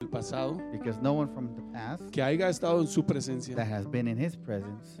pasado because no one from the past que haya estado en su presencia that has been in his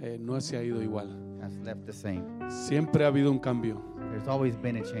presence no se ha ido igual. has left the same. Siempre ha habido un cambio. There's always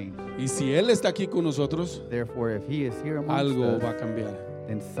been a change. Y si Él está aquí con nosotros, Therefore, if he is here amongst algo us, va a cambiar.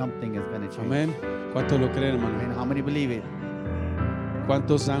 then something is going to change. Amén. ¿Cuántos lo creen, Amen. hermano? How many believe it?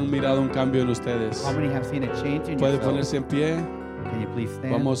 ¿Cuántos han mirado un cambio en ustedes? How many have seen a change in Puede yourself? ponerse en pie. Can you please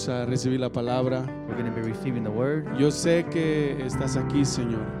stand? Vamos a recibir la palabra. We're going to be receiving the word. Yo sé que estás aquí,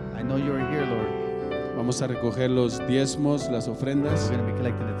 Señor. I know you are here, Lord. Vamos a recoger los diezmos, las ofrendas, We're going to be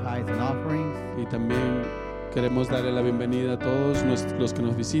collecting the tithes and offerings. y también queremos darle la bienvenida a todos los que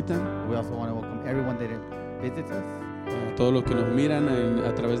nos visitan, We also want to welcome everyone that visits us a todos los que nos miran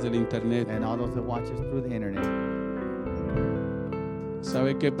a través del internet. and all those that watch us through the internet.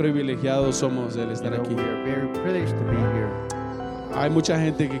 ¿Sabe qué privilegiados somos de estar aquí? We are very privileged to be here. Hay mucha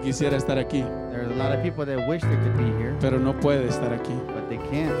gente que quisiera estar aquí, There's a lot of people that wish they could be here, pero no puede estar aquí. but they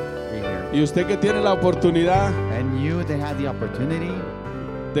can't be here. Y usted que tiene la oportunidad And you that had the opportunity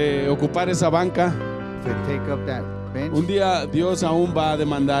de ocupar esa banca, to take up that bench, un día Dios aún va a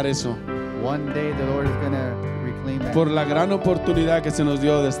demandar eso one day the Lord is going to reclaim that por la gran oportunidad que se nos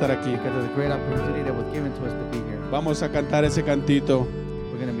dio de estar aquí. because of the great opportunity that was given to us to be here. Vamos a cantar ese cantito.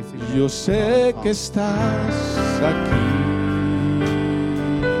 We're going to be singing Yo that sé song. que estás aquí.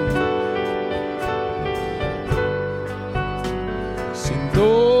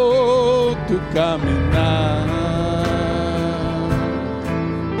 Siento tu caminar.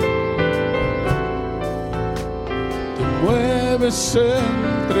 Te mueves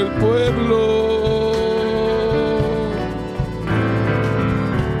entre el pueblo.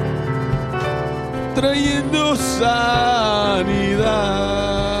 Trayendo sanidad.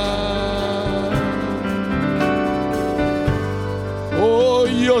 Oh,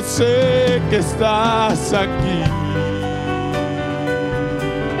 yo sé que estás aquí.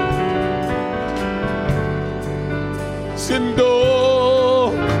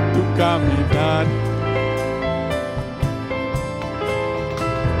 Siendo tu caminar.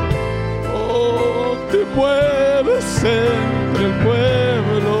 Oh, te mueves entre el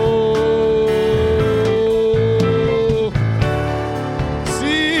pueblo.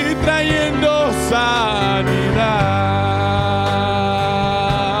 Trayendo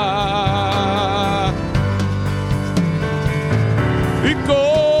sanidad, y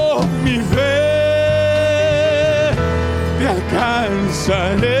con mi fe te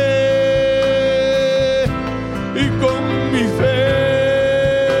alcanzaré, y con mi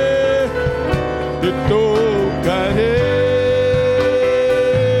fe te tocaré.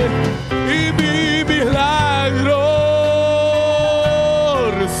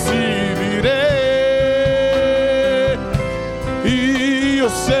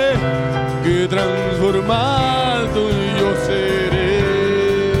 Transformado yo seré.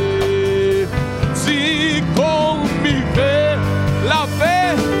 Si con mi fe, la fe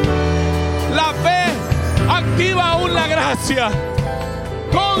activa aún la gracia.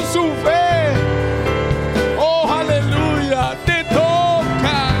 Con su fe, oh aleluya, te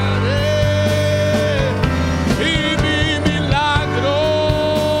tocaré y mi milagro.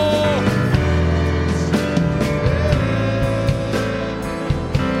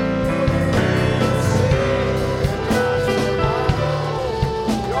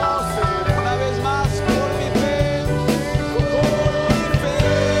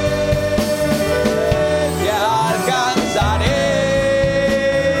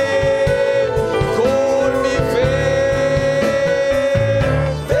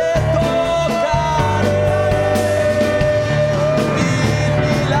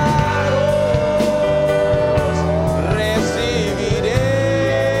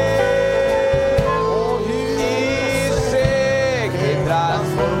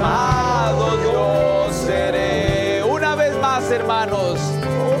 Hermanos,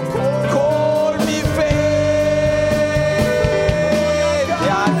 con mi fe te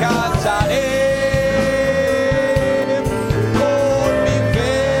alcanzaré, con mi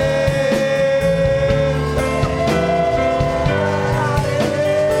fe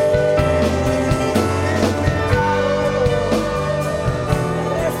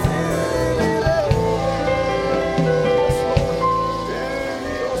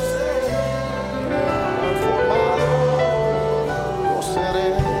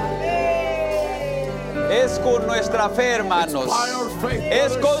nuestra fe, hermanos. By our faith,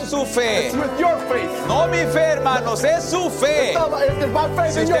 Es brothers. con su fe. It's with your faith. No mi fe, hermanos, es su fe. It's by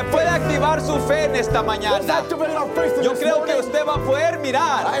faith Si in your usted puede faith. activar su fe en esta Let's mañana, activate our faith in yo this creo que morning. usted va a poder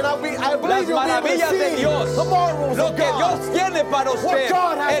mirar And I las believe you'll be able to maravillas de see Dios, the marvels lo of que God. Dios tiene para usted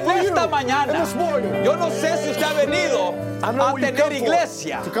God has en for you esta in mañana. this morning. Yo no sé si usted ha venido I don't know a what you tener come for,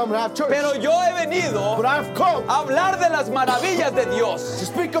 iglesia, to come and have church. pero yo he venido But I've come a hablar de las maravillas de Dios. to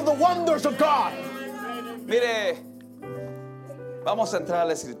speak of the wonders of God. Mire, vamos a entrar a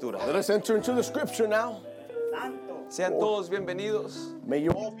la escritura. Let us enter into the scripture now. Sean todos bienvenidos. May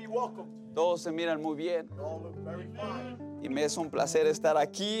you all be welcome. Todos se miran muy bien All look very fine. y me es un placer estar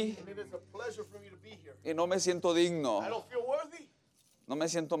aquí And it is a pleasure for me to be here. y no me siento digno. I don't feel worthy. No me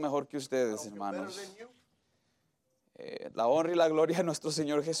siento mejor que ustedes, Better hermanos. than you. La honra y la gloria a nuestro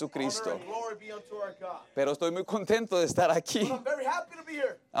Señor Honor Jesucristo. and glory be unto our God. Pero estoy muy contento de estar aquí, But I'm very happy to be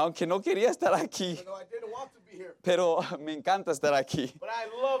here. aunque no quería estar aquí, Even though I didn't want to be here. pero me encanta estar aquí. But I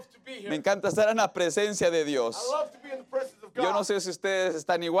love to be here. Me encanta estar en la presencia de Dios. I love to be in the presence of God. Yo no sé si ustedes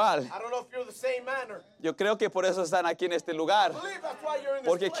están igual. I don't know if you're the same manner. Yo creo que por eso están aquí en este lugar, I believe that's why you're in this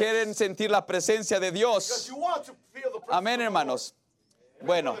porque place. quieren sentir la presencia de Because Dios. you want to feel the presence Amén, of the hermanos.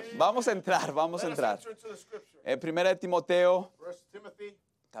 Bueno, vamos a entrar, vamos a Lord. Let entrar. us enter into the scripture. En 1 de Timoteo, First Timothy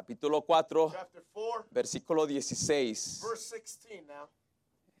capítulo 4, chapter 4, versículo 16. verse 16 now.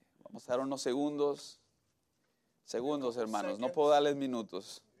 Vamos a dar unos segundos. Segundos, hermanos. No puedo darles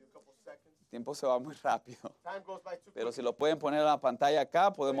minutos. Give you a couple seconds. El tiempo se va muy rápido. Time goes by too Pero quick. si lo pueden poner en la pantalla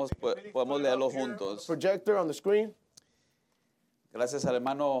acá, podemos leerlo juntos. Projector on the screen. Gracias al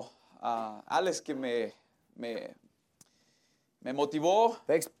hermano Alex que me motivó,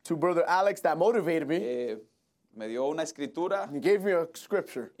 Thanks to brother Alex that motivated me. me dio una escritura He gave me a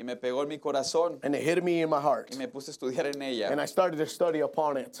scripture y me pegó en mi corazón and it hit me in my heart. y me puse a estudiar en And ella I started to study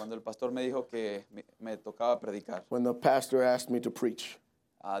upon it cuando el pastor me dijo que me tocaba predicar. when the pastor asked me to preach.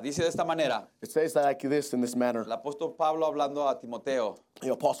 Dice de esta manera, It says that like this in this manner. el apóstol Pablo hablando a Timoteo: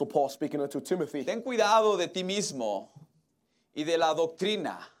 The apostle Paul speaking unto Timothy. ten cuidado de ti mismo y de la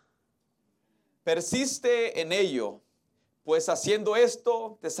doctrina. Persiste en ello, pues haciendo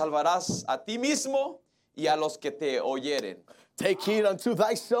esto te salvarás a ti mismo y a los que te oyeren. Take heed unto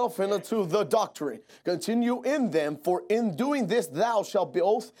thyself and unto the doctrine. Continue in them, for in doing this thou shalt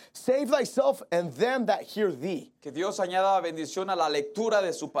both save thyself and them that hear thee. Que Dios añada bendición a la lectura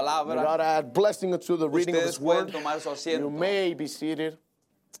de su May palabra. God add blessing unto the reading of Ustedes his pueden word. tomar su You asiento. may be seated.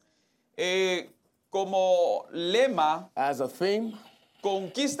 Como lema, As a theme,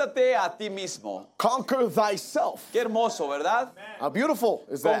 conquístate a ti mismo. conquer thyself. Qué hermoso, ¿verdad? How beautiful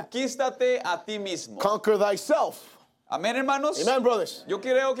is that? Conquístate a ti mismo. Conquer thyself. Amén, hermanos. Amen, brothers. Yo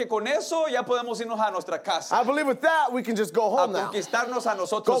creo que con eso ya podemos irnos a nuestra casa. I believe with that we can just go A home now. conquistarnos a Go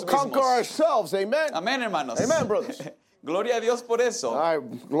nosotros conquer mismos. ourselves. Amen. Amén, hermanos. Amen, brothers. Gloria a Dios por eso. All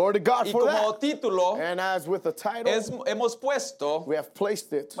right, glory to God Y for como that. título, And as with the title, hemos puesto, we have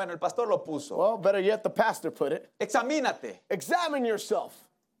placed it. bueno, el pastor lo puso, Well, better yet, the pastor put it. examínate. Examine yourself.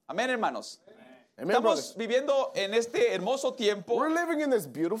 Amén, hermanos. Amen, Estamos brothers. viviendo en este hermoso tiempo We're living in this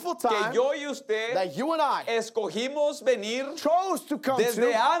beautiful que time yo y usted that you and I escogimos venir chose to come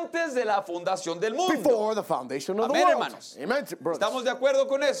desde to antes de la fundación del mundo. before the foundation of the Amén, world. hermanos. Amen, brothers. ¿Estamos de acuerdo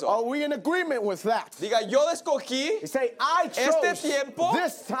con eso? Are we in agreement with that? Diga, yo escogí You say, I este chose tiempo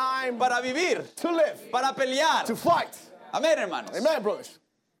this time para vivir, to live, para pelear. to fight. Amén, hermanos. Amen, brothers.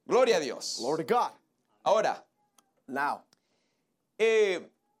 Gloria a Dios. Glory to God. Ahora, Now,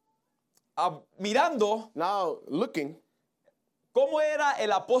 mirando looking cómo era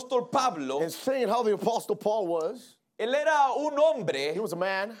el apóstol Pablo, and seeing how the apostle Paul was, él era un he hombre was a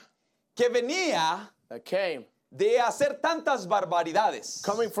man que venía that came de hacer tantas barbaridades,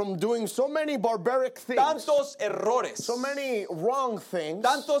 coming from doing so many barbaric things, tantos errores, so many wrong things,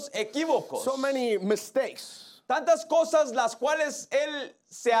 tantos equívocos, so many mistakes, tantas cosas las cuales él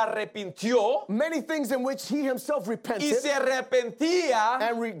se arrepintió many things in which he himself y repented se arrepentía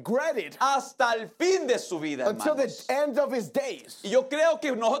and regretted hasta el fin de su vida, until the hermanos. end of his days. Y yo creo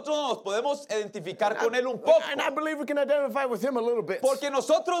que nosotros nos podemos identificar con él un poco, And I believe we can identify with him a little bit. porque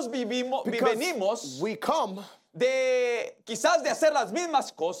nosotros Because venimos we come, de quizás de hacer las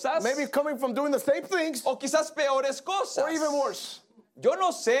mismas cosas maybe coming from doing the same things o quizás peores cosas. or even worse. Yo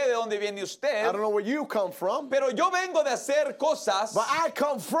no sé de dónde viene I usted, don't know where you come from, pero yo vengo de hacer cosas but I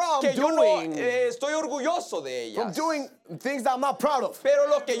come from que yo no doing estoy orgulloso de ellas. from doing things that I'm not proud of. Pero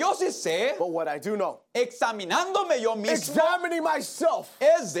lo que yo sí sé, But what I do know, examinándome yo mismo, examining myself,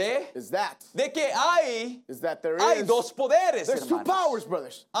 es is that there hay is, dos poderes, there's two hermanos. powers,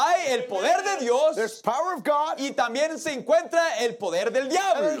 brothers. Hay el poder de Dios There's power of God, y también se encuentra el poder del and then you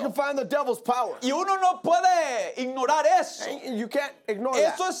diablo. can find the devil's power. Y uno no puede ignorar eso. And you can't ignore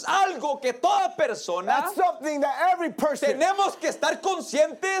Eso that. es algo que toda persona That's something that every person tenemos que estar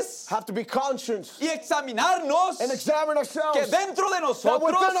conscientes have to be conscious y examinarnos and examine ourselves. que dentro de That nosotros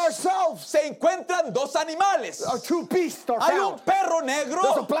within ourselves se encuentran dos animales. are two beasts are Hay un found. perro There's a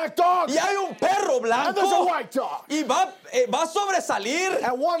negro black dog y hay un perro and there's a blanco white dog. y va a sobresalir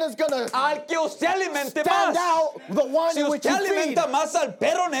And one is going to al que usted alimente stand más. out, the one Si in which usted you feed. alimenta más al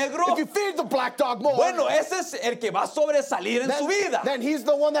perro negro, If you feed the black dog more, bueno, ese es el que va a sobresalir en su vida. then he's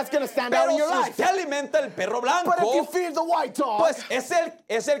the one that's going to stand out Pero in your si life. usted alimenta el perro But if you blanco, feed the white dog, pues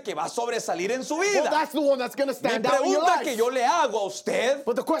es el que va a sobresalir en su well, vida. that's the one that's going to Mi stand out in your pregunta life. que yo le hago a usted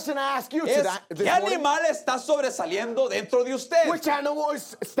But the question I ask you es, today, ¿qué this morning, animal está sobresaliendo dentro de usted? which animal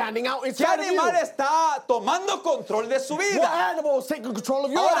is standing out ¿Qué inside of you? animal está tomando control de su What vida? animal is taking control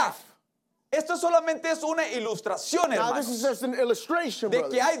of your Ahora, life? esto solamente es una ilustración, Now, this is hermanos, just an illustration, de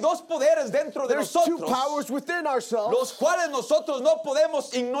brother. que hay dos poderes dentro de There's two nosotros, powers within ourselves, los cuales nosotros no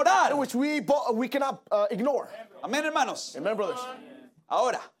podemos ignorar. which we cannot ignore. Amén, hermanos. Amen, brothers.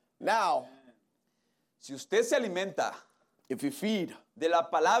 Ahora, Now, si usted se alimenta if you feed de la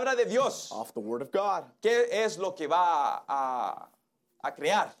palabra de Dios, off the word of God, ¿qué es lo que va a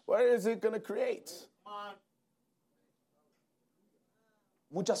crear? what is it going to create?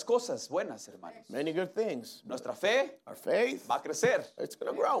 Muchas cosas buenas, hermanos. Many good things. Nuestra fe Our faith, va a crecer. it's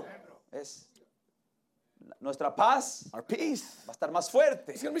going to grow. Nuestra paz Our peace, va a estar más fuerte.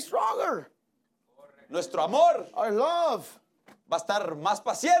 it's going to be stronger. Nuestro amor Our love, va a estar más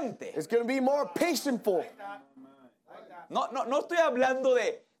paciente. it's going to be more patientful. No estoy hablando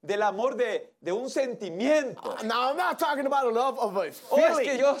del amor de un sentimiento. Now, I'm not talking about a love of a Oh, es que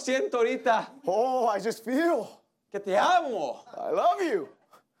feeling. yo siento ahorita Oh, I just feel que te amo. I love you.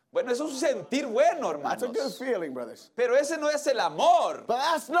 Bueno, eso es un sentir bueno, That's a good hermanos. feeling, brothers. Pero ese no es el amor. But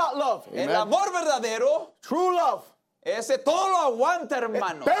that's not love. El Amen. amor verdadero, True love ese todo lo aguanta,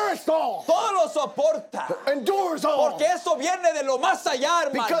 hermanos. bears all, Todo lo soporta. endures all. Porque eso viene de lo más allá,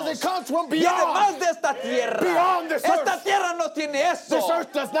 Because hermanos. it comes from Viene más beyond. de esta tierra. Beyond this Esta earth. tierra no tiene eso. This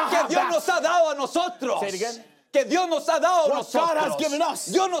earth does not Que have Dios that. nos ha dado a nosotros. Say it again. Que Dios nos ha dado a What God has nosotros. given us.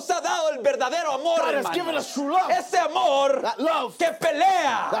 Dios nos ha dado el verdadero amor, God has hermanos. given us true love. Ese amor That love. que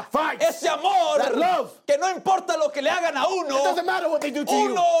pelea. That fights. Ese amor That love. que no importa lo que le hagan a It doesn't uno, matter what they do to you.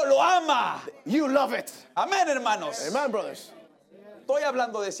 uno lo ama. You love it. Amén, hermanos. Amen, brothers. Estoy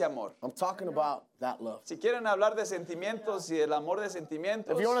hablando de ese amor. I'm talking about that love. Si quieren hablar de sentimientos y el amor de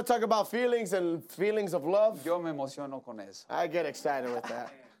sentimientos, If you want to talk about feelings and feelings of love, yo me emociono con eso. I get excited with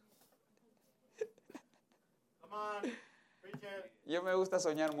that. Yo me gusta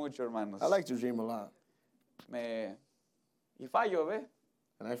soñar mucho, hermanos. I like to dream a lot, Y fallo, ¿ve?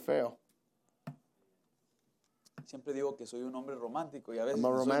 and I fail. Siempre digo que soy un hombre romántico y a veces I'm a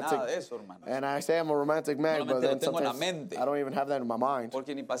no soy romantic, nada de eso, hermanos. and I say I'm a romantic man, but Solamente lo then tengo en la sometimes mente. I don't even have that in my mind.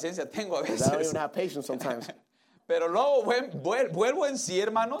 Porque ni paciencia tengo a I don't veces. even have patience sometimes. Pero luego vuelvo en sí,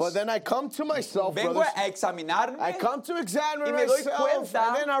 hermanos. But then I come to myself, Vengo brothers. a examinarme I come to examine y me doy myself, cuenta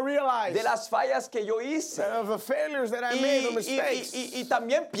and then I realize de las fallas que yo hice. of the failures that I made, the mistakes. Y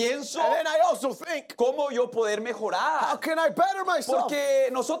también pienso And then I also think, cómo yo poder how mejorar. can I better myself? Porque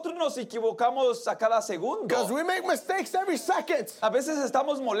nosotros nos equivocamos a cada segundo. Because we make mistakes every second. A veces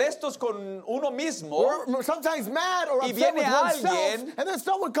estamos molestos con uno mismo. We're sometimes mad or Y upset viene with oneself, alguien, and then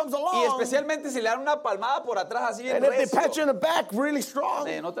someone comes Y along, especialmente si le dan una palmada por atrás así bien and if they recio. pat you in the back really strong,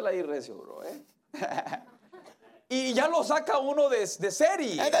 No te la di recio, bro, Y ya lo saca uno de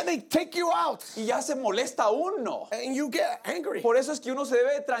serie. and then they take you out, Y ya se molesta uno. and you get angry. Por eso es que uno se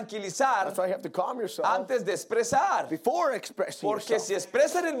debe tranquilizar That's why you have to calm yourself antes de expresar. before expressing Porque yourself. si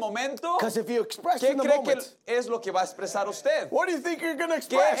expresa en el momento, Because if you express ¿qué in the cree que moment, es lo que va a expresar usted? what do you think you're going to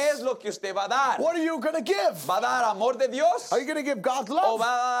 ¿Qué express? es lo que usted va a dar? What are you going to give? ¿Va a dar amor de Dios? Are you going to give God's ¿O love?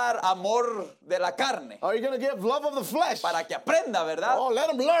 va a dar amor de la carne? Are you going to give love of the flesh? Para que aprenda, ¿verdad? Oh, let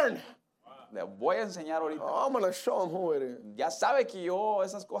them learn. Le voy a enseñar ahorita. Oh, I'm going to show them who it is. Ya sabe que yo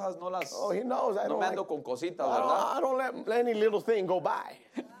esas cosas no las... Oh, he knows I No don't me like, ando con cositas, ¿verdad? I don't let any little thing go by.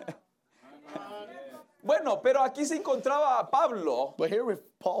 Bueno, pero aquí se encontraba Pablo But here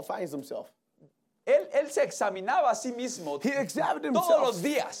Paul finds himself. Él se examinaba a sí mismo He examined todos himself los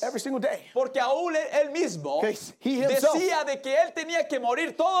días. every single day. Porque aún él mismo Because he himself decía de que él tenía que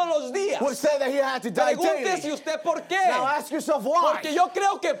morir todos los días. Would say that he had to die Pregúntese daily. usted por qué. Now ask yourself why. Porque yo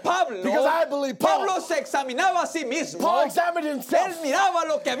creo que Pablo Because I believe Paul- Pablo se examinaba a sí mismo. Paul examined himself. Él miraba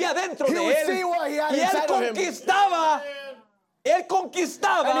lo que había dentro He de would él. see what he had Y él inside of him. conquistaba. Él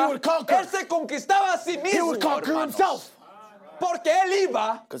conquistaba. And he would conquer. Él se conquistaba a sí mismo. He would conquer hermanos. himself. Porque él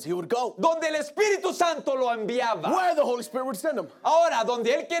iba Because he would go donde el Espíritu Santo lo enviaba. where the Holy Spirit would send him. Ahora,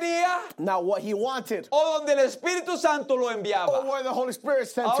 donde él quería Now what he wanted o donde el Espíritu Santo lo or enviaba. where the Holy Spirit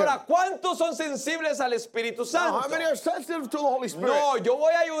sent him. Ahora, ¿cuántos son sensibles al Espíritu Now, how Santo? many are sensitive to the Holy Spirit? No, yo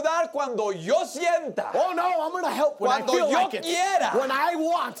voy a ayudar cuando yo sienta, Oh no, I'm going to help when Cuando I feel yo like it. quiera. When I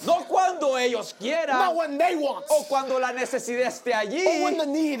want. no cuando ellos Not quieran when they want. o cuando la necesidad esté allí. Or when the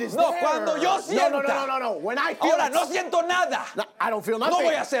need is No, there. cuando yo sienta. No. When I feel Ahora, it. no siento nada. No, I don't feel No nothing.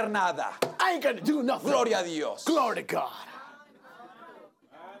 voy a hacer nada. I ain't going to do nothing. Gloria a Dios. Glory to God.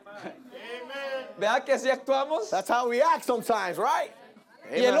 ¿Verdad que así actuamos? That's how we act sometimes, right?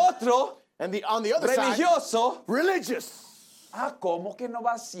 Y el Amen. otro, And on the other side, religioso. religious. ¿Cómo que no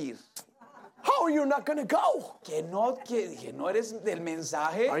vas a ir? How are you not going to go? ¿Que no eres del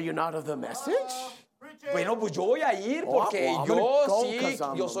mensaje? Are you not of the message? Bueno, pues yo voy a ir Oh, porque well, I'm yo gonna go sí, 'cause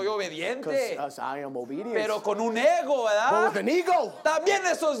I'm- yo soy obediente. Because I am obedient. Pero con un ego, But ¿verdad? with an ego. También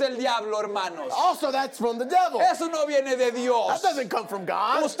eso es del diablo, hermanos. Also, that's from the devil. Eso no viene de That Dios. doesn't come from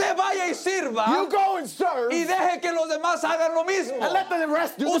God. Usted vaya y sirva You go and serve y deje que los demás hagan lo mismo. and let the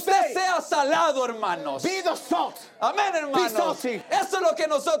rest do the Usted same. sea salado, hermanos. Be the salt. Amén, hermanos. salty. Eso es lo que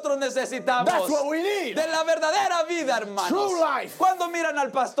nosotros necesitamos. That's what we need. De la verdadera vida, hermanos. True life. Cuando miran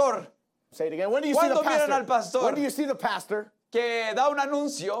al pastor Say it again. When do you see the ¿Cuándo miran al pastor? pastor? When do you see the pastor que da un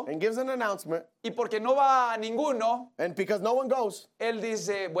anuncio and gives an announcement, y porque no va a ninguno, and because no one goes, él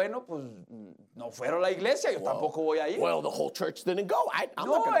dice, bueno, pues no fueron a la iglesia, yo tampoco voy a ir. well, the whole church didn't go. I'm No,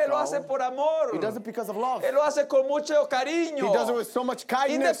 not going él to lo go. hace por amor. He does it because of love. Él lo hace con mucho cariño. He does it with so much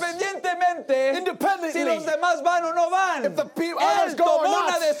kindness. Independientemente Independently. si los demás van o no van. If the people- Él others go or tomó not.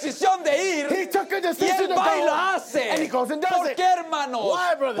 una decisión de ir. He took a Y decision él to va y go, lo hace. and he goes and does ¿Por it. qué, hermanos?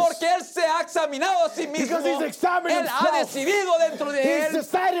 Why, brothers? Porque él se ha examinado a sí mismo. Because he's examined Él ha himself. decidido dentro de He's él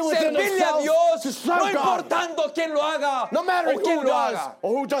decided within servirle a himself Dios, to serve no God. importando quién lo haga No matter o quién who lo does haga.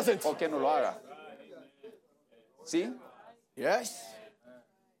 or who doesn't. O quién no lo haga. ¿Sí? Yes.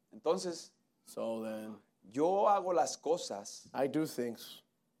 Entonces, So then, yo hago las cosas I do things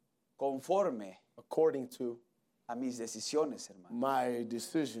conforme according to a mis decisiones, hermano. my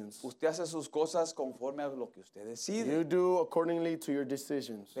decisions. Usted hace sus cosas conforme a lo que usted decide. You do accordingly to your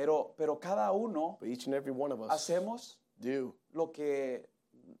decisions. Pero cada uno But each and every one of us hacemos do lo que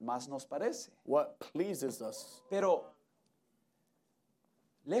más nos parece. what pleases us. Pero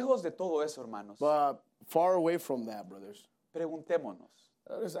lejos de todo eso, hermanos, But far away from that, brothers, preguntémonos,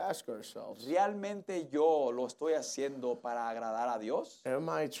 let us ask ourselves, ¿realmente yo lo estoy haciendo para agradar a Dios? am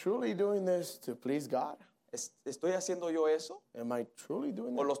I truly doing this to please God? ¿Estoy haciendo yo eso? Am I truly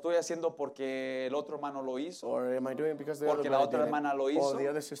doing ¿O that? lo estoy haciendo porque el otro hermano lo hizo? Or am I doing it because the Porque other la brother otra did hermana lo it? hizo. Or the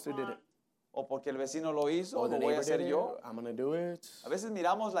other sister did it? ¿O porque el vecino lo hizo? Or the ¿Lo voy a neighbor did hacer it? yo? I'm going to do it. A veces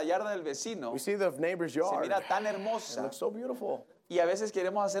miramos la yarda del vecino, We see the neighbor's se yard. mira tan It hermosa, looks so beautiful. y a veces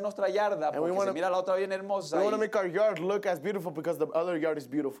queremos hacer nuestra yarda we porque se wanna- mira la otra bien hermosa We want to y, make our yard look as beautiful because the other yard is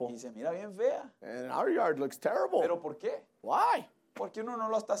beautiful. y se mira bien fea. And our yard looks terrible. ¿Pero por qué? Why? Porque uno no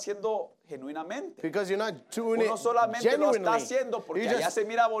lo está haciendo genuinamente. Because you're not doing Uno it solamente lo genuinely. está haciendo porque You're allá just se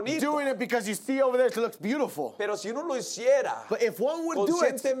mira bonito. doing it because you see over there it looks beautiful. Pero si uno lo hiciera But if one would do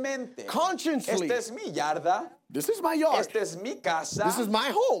it conscientemente, consciously, esta es mi yarda, this is my yard. esta es mi casa, This is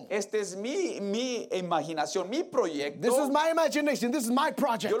my home. esta es mi imaginación, mi proyecto. This is my imagination. This is my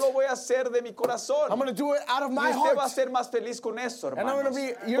project. Yo lo voy a hacer de mi corazón. I'm going to do it out of Y my usted va a heart. ser más feliz con eso, And I'm hermanos.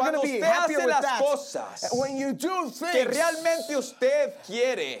 going to be, you're going Cuando to be usted happier hace with las that. cosas When you do que things realmente usted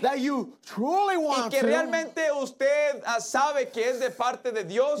quiere that you truly y want que to, realmente usted sabe que es de parte de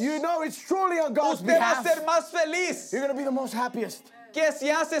Dios, you know it's truly on God's usted va a behalf. ser más feliz You're going to be the most happiest. que si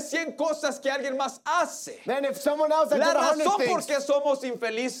hace 100 cosas que alguien más hace. Then if someone else has La done 100 razón por things. qué somos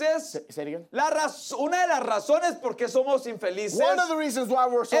infelices, Say it again. una de las razones por qué somos infelices One of the reasons why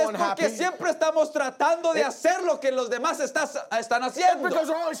we're so es unhappy porque siempre estamos tratando de hacer lo que los demás están is haciendo. because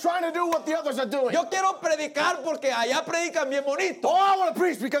we're always trying to do what the others are doing. Yo quiero predicar porque allá predican bien bonito. Oh, I want to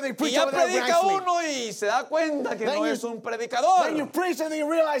preach because they Y preach ya over there predica nicely. uno y se da cuenta que Then no you- es un predicador. Then you preach and then you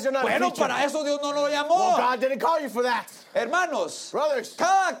realize you're not a Bueno, preacher. para eso Dios no lo Well, llamó. God didn't call you for that. Hermanos, Brothers,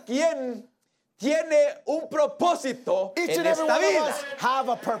 cada quien tiene un propósito Each en and every esta one of vida. us have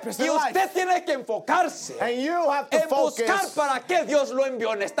a purpose Y in life. usted tiene que enfocarse And you have to en buscar focus para qué Dios lo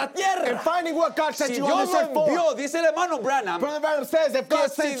envió en esta in tierra. finding what God sent Si you on Dios this lo earth for. envió, dice el hermano Branham, Brother Branham says if que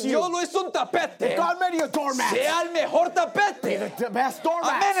God si sent Dios you, lo hizo un tapete, if God made you a doormat, sea el mejor be tapete. the best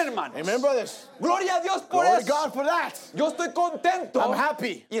doormat. Amén, hermanos. Amen, brothers. Gloria a Dios por Glory to eso. God for that. Yo estoy contento I'm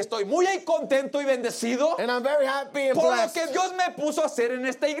happy. y estoy muy contento y bendecido And I'm very happy and por lo blessed que Dios me puso a hacer en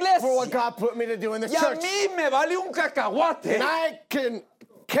esta for what iglesia. God put me to do in this Y a church. mí me vale un cacahuate, And I can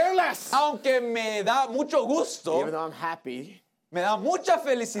care less. aunque me da mucho gusto, Even though I'm happy, me da mucha I'm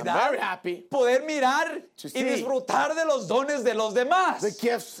felicidad very happy poder mirar to y see disfrutar de los dones de los demás. the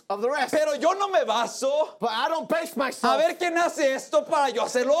gifts of the rest. Pero yo no me baso But I don't base a myself ver quién hace esto para yo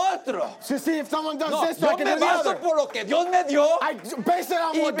hacer lo otro. to see if someone does No, this so I yo can me do the baso other. por lo que Dios me dio I base it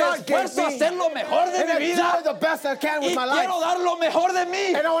on y what me God gave esfuerzo a me. hacer lo mejor de And mi I do vida the best I can y with my quiero life. dar lo mejor de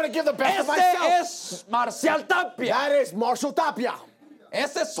mí. And I want to give the best of Este myself. es Marcial Tapia. That is Marcial Tapia.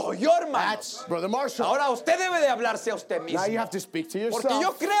 Ese soy yo, hermanos. That's Brother Marcial. Ahora usted debe de hablarse a usted Now you mismo. have to speak to Porque yo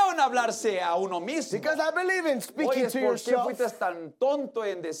yourself. creo en hablarse a uno mismo. Because I believe in speaking Oye, to ¿por qué yourself. fuiste tan tonto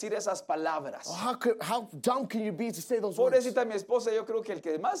en decir esas palabras? How dumb can you be to say those words? Pobrecita mi esposa, yo creo que el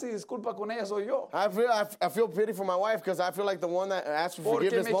que más se disculpa con ella soy yo. I feel pity for my wife because I feel like the one that asks for Porque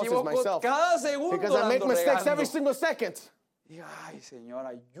forgiveness me most is equivoco myself. cada segundo. Because I make ando mistakes regando. every single second. Y, ay, Señor,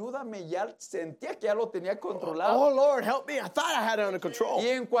 ayúdame. Ya sentía que ya lo tenía controlado. Oh Lord, help me. I thought I had it under control. Y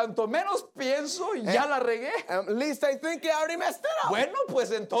en cuanto menos pienso, ya la regué. At least I think I already messed it up. Bueno,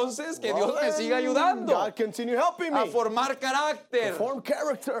 pues entonces que Well, Dios me then, siga ayudando God continue helping a me. formar carácter. Form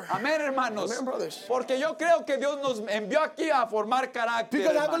character. Amén, hermanos. Amen, brothers. Porque yo creo que Dios nos envió aquí a formar carácter.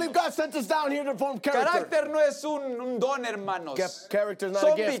 Because I hermanos. believe God sent us down here to form character. Carácter no es un don, hermanos. Character is not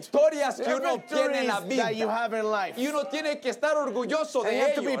Son a gift. victorias que They're uno tiene en la victories that you vida. have in life. Y uno tiene que estar orgulloso And de you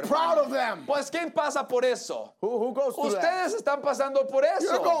have to ello, be proud hermano. of them. Pues ¿quién pasa por eso? Who goes through that? Ustedes están pasando por eso.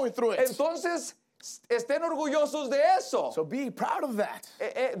 You're going through it. Entonces, estén orgullosos de eso. So be proud of that.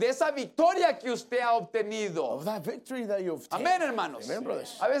 De esa victoria que usted ha obtenido. Of that victory that you've taken. Amén, hermanos. Amen,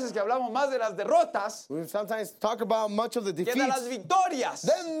 brothers. A veces que hablamos más de las derrotas We sometimes talk about much of the que de las defeats. victorias.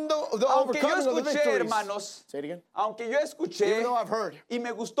 Then the Aunque yo overcoming of the escuché, victories. hermanos, Say it again. aunque yo escuché Even though I've heard, y me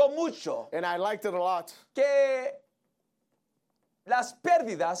gustó mucho and I liked it a lot, que las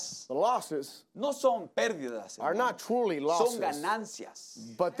pérdidas the losses no son pérdidas, are hermanos. not truly Son losses,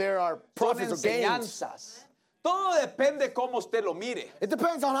 ganancias, but there are son profits or gains. enseñanzas. Todo depende cómo usted lo mire. It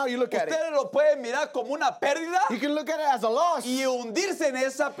depends on how you look at it. Usted lo puede mirar como una pérdida You can look at it as a loss y hundirse en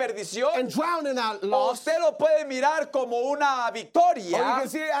esa perdición. and drown in that O loss, usted lo puede mirar como una or you victoria can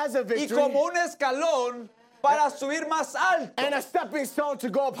see it as a y victory como un escalón para subir más alto. and a stepping stone to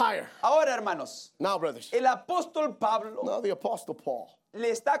go up higher. Ahora, hermanos, Now, brothers, el apóstol Pablo now the Apostle Paul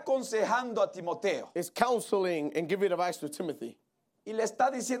le está aconsejando a Timoteo is counseling and giving advice to Timothy. y le está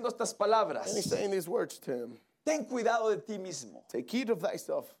diciendo estas palabras. And he's saying these words to him. Ten cuidado de ti mismo. Take heed of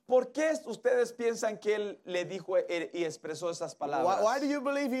thyself. ¿Por qué ustedes piensan que él le dijo y expresó esas palabras? Why do you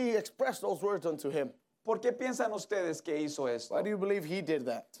believe he expressed those words unto him? ¿Por qué piensan ustedes que hizo esto? Why do you believe he did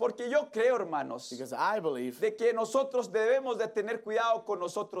that? Porque yo creo, hermanos, Because I believe de que nosotros debemos de tener cuidado con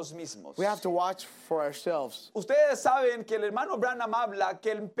nosotros mismos. we have to watch for ourselves. Ustedes saben que el hermano Branham habla que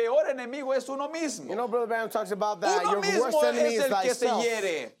el peor enemigo es uno mismo. You know, Brother Branham talks about that. Uno Your worst mismo enemy es is el que se thyself.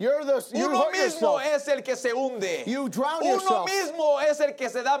 hiere. You Uno hurt mismo yourself. es el que se hunde. You drown Uno yourself. mismo es el que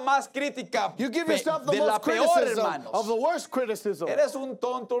se da más crítica You give yourself the de la most peor, criticism hermanos. of the worst criticism. Eres un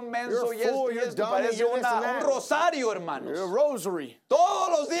tonto, un menso You're a y esto fool, y you're esto. dumb, Parece you're this and un that. rosario, hermanos. Your rosary.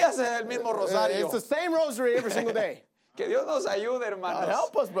 Todos los días es el mismo rosario. It's the same rosary every single day. Que Dios nos ayude, God hermanos,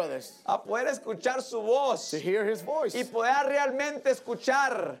 help us, brothers, a poder escuchar su voz to hear his voice y poder realmente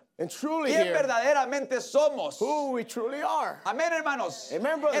escuchar and truly quién hear verdaderamente somos. who we truly are. Amén, hermanos.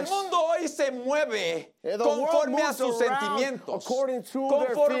 Amen, brothers. El mundo hoy se mueve The world conforme a moves sus around sentimientos, according to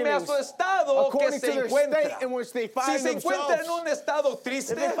conforme their a su feelings, estado que according se to their encuentra. state in which they Si find se encuentra en themselves. un estado If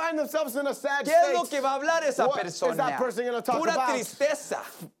triste, they find themselves in a sad ¿qué es lo state, que va a hablar esa what is persona? that person going to talk Pura about? tristeza.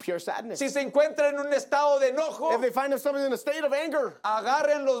 Pure sadness. Si se encuentra en un estado de enojo, If they find themselves in a state of anger,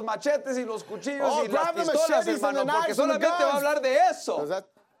 agarren los machetes y los cuchillos Oh, y las grab the pistolas, machetes and hermano, the porque knives and the solamente va a guns. hablar de eso. does that,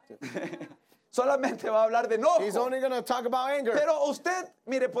 Solamente va a hablar de he's enojo. only going to talk about anger. Pero usted,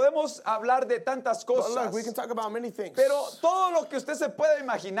 mire, podemos hablar de tantas But cosas. look, we can talk about many things. Pero todo lo que usted se puede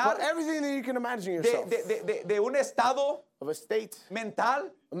imaginar But everything that you can imagine de, yourself de un estado of a state, mental.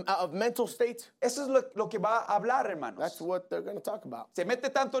 of mental state. Eso es lo que va a hablar, hermanos. That's what they're going to talk about. Se mete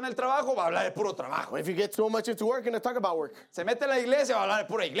tanto en el trabajo, va a hablar de puro trabajo. If you get so much into work, you're going to talk about work. Se mete en la iglesia, va a hablar de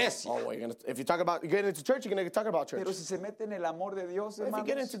pura iglesia. Oh, if you get into church, you're going to talk about church. Pero si se mete en el amor de Dios, If you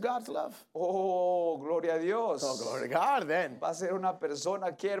get hermanos, into God's love, oh, gloria a Dios. oh, glory to God, then. Va a ser una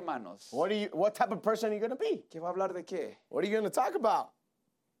persona que, hermanos, What type of person are you going to be? que va a hablar de qué? What are you going to talk about?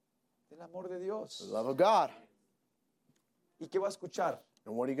 Del amor de Dios. The love of God. ¿Y qué va a escuchar?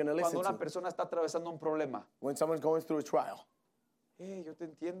 And what are you going to listen Cuando una to? persona está atravesando un problema. When someone's going through a trial. Yo te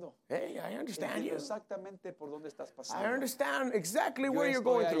entiendo. Hey, I understand Entiendo you. exactamente por dónde estás I pasando. understand exactly Yo where you're estoy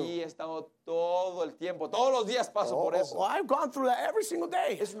going ahí, through. he estado todo el tiempo, todos los días paso por eso. I've gone through that every single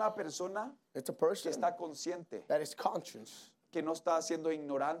day. Es una persona It's a que person está consciente, that is conscious. que no está siendo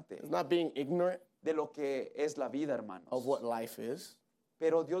ignorante It's not being ignorant de lo que es la vida, hermanos. of what life is.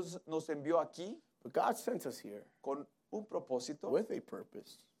 Pero Dios nos envió aquí But God sent us here con un propósito, with a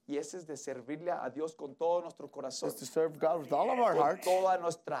purpose. y ese es de servirle a Dios con todo nuestro corazón, It's to serve God with all of our con heart, toda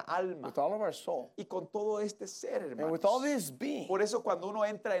nuestra alma with all of our soul, y con todo este ser, and with all hermanos. this being. Por eso cuando uno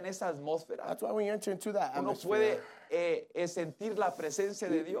entra en esa atmósfera, That's why we enter into that uno atmosphere. puede sentir la presencia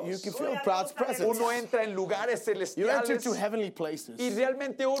de Dios. You can feel God's presence. Uno entra en lugares You enter celestiales to heavenly places. y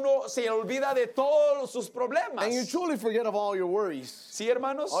realmente uno se olvida de todos sus problemas. And you truly forget of all your worries, Sí,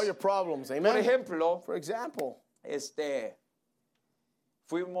 hermanos. all your problems. Por Amen. ejemplo, For example,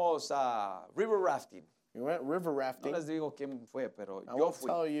 fuimos a river rafting. you went river No rafting. les digo quién fue, pero I yo won't fui.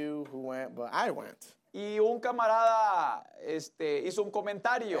 tell you who went, but I went. Y un camarada hizo un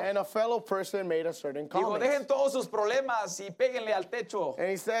comentario. And a fellow person made a certain Dijo, comment. dejen todos sus problemas y péguenle al techo And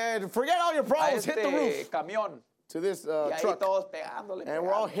he said, forget all your a problems, hit the este roof camión. to this Y ahí truck. todos pegándole. And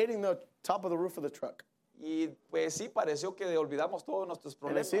we're all pegando. hitting the top of the roof of the truck. Y pues sí, pareció que olvidamos todos nuestros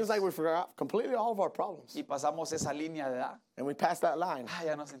And it seems problemas. like we forgot completely all of our problems. Y pasamos esa línea de edad. And we passed that line.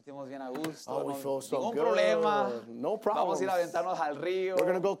 Ya nos sentimos bien a gusto. Oh, we feel so ningún good. problema. No Vamos a ir a problems. aventarnos al río. We're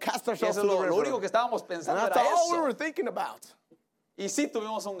going to go cast Y ourselves eso to es the lo único river. que estábamos And pensando that's era all we eso. were thinking about. Y sí,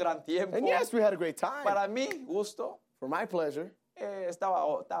 tuvimos un gran tiempo. And yes, we had a great time. Para mi gusto, For my pleasure,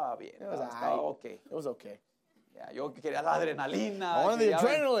 estaba bien. it was Estaba aight. ok. It was okay. Ya, yo quería la adrenalina. I wanted the quería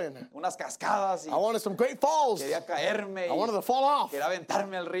adrenaline. unas cascadas y I wanted some great falls. quería caerme. I wanted Y to fall off. quería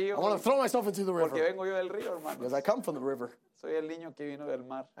aventarme al río. I wanted to throw myself into the Porque river. vengo yo del río, hermano. Because I come from the river. Soy el niño que vino del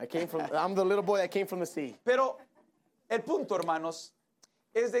mar. I'm the little boy that came from the sea. Pero el punto, hermanos,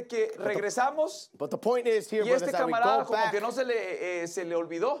 es de que regresamos But the point is here, y brothers, este that we camarada go como back. que no se le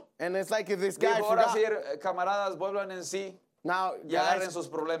olvidó. And it's like if this guy Dijo, ahora forgot. sí, camaradas, vuelvan en sí Now, y agarren guys, sus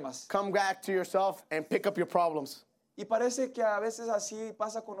problemas. come back to yourself and pick up your problems. Y parece que a veces así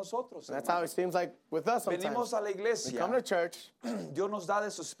pasa con nosotros. That's how it seems like with us Venimos sometimes. a la We iglesia. come to church. Dios nos da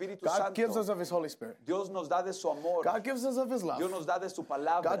de su Espíritu God gives us Santo. of His Holy Spirit. Dios nos da de su amor. God gives us of His love. Dios nos da de su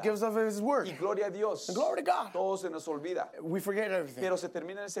palabra. God gives us of His word. Y gloria a Dios. And glory to God. Todo se nos olvida. We forget everything. Pero se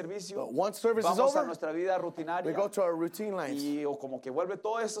termina el servicio. But once service is Vamos a over, nuestra vida we rutinaria. go to our routine lives. Y o como que vuelve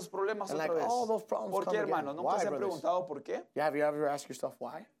todos esos problemas And otra like vez. all those problems ¿Por come qué, again. hermanos? ¿Nunca Why, se han brothers? preguntado por qué? Yeah, have you ever asked yourself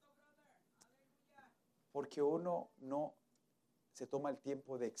why? Porque uno no se toma el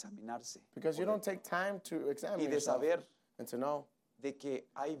tiempo de examinarse Because you don't take time to examine y de yourself saber and to know de que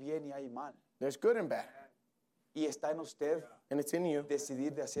hay bien y hay mal. there's good and bad. Y está en usted And it's in you.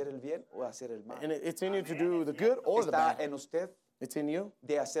 decidir de hacer el bien o hacer el mal. And it's in you to do the good or the Está bad. en usted It's in you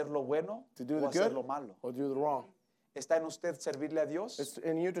de hacer lo bueno to do o the hacer good lo malo. or do the wrong. Está en usted servirle a Dios It's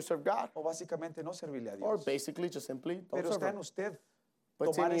in you to serve God o básicamente no servirle a or Dios. basically just simply don't Pero serve está en Him. usted But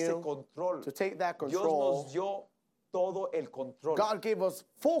it's tomar in ese you control. to take that Dios control. nos dio todo el control God gave us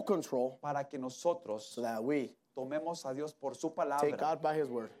full control para que nosotros so that we tomemos a Dios por su take palabra, God by His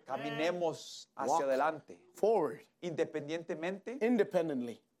word caminemos Walk. hacia adelante, forward independientemente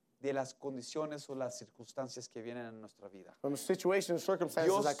independently de las condiciones o las circunstancias que vienen en nuestra vida. from situations and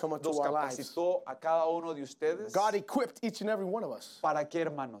circumstances Dios that come into nos our lives. capacitó a cada uno de ustedes. God equipped each and every one of us. ¿Para qué,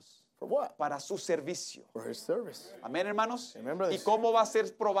 hermanos? For what? Para su servicio. For His service. Amén, hermanos. Amen, ¿Y brothers. cómo va a ser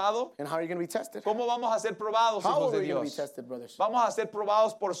probado? And how are you going to be tested? ¿Cómo vamos a ser probados, How hijos are de we going to be Dios? tested, brothers? Vamos a ser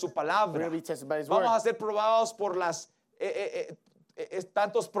probados por su We're palabra. going to be tested by His Vamos word. a ser probados por las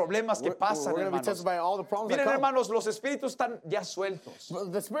tantos problemas que We're pasan, going to be hermanos. tested by all the problems Miren, that come. hermanos, los espíritus están ya sueltos.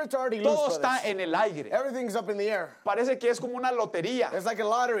 But the Spirit's already Todo loose, está brothers. en el aire. Everything's up in the air. Parece que es como una lotería. It's like a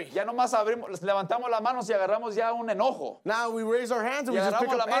lottery. Ya nomás levantamos las manos y agarramos ya un enojo. Now we raise our hands and Y we just pick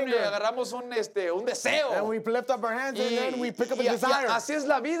agarramos la up mano y anger. agarramos un deseo. And we lift up our hands and then we pick up a y desire. así es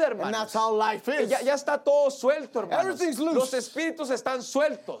la vida, And hermanos. that's how life is. Ya está todo suelto, hermanos. Everything's loose. Los espíritus están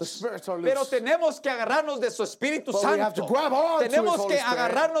sueltos. The spirits are loose. Pero tenemos que agarrarnos de su Espíritu But we have Santo. to grab on to Tenemos Holy que Spirit.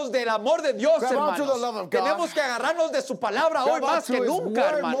 agarrarnos del amor de Dios, Grab onto hermanos. the love of God. Tenemos que agarrarnos de su palabra hoy Grab más onto que His nunca,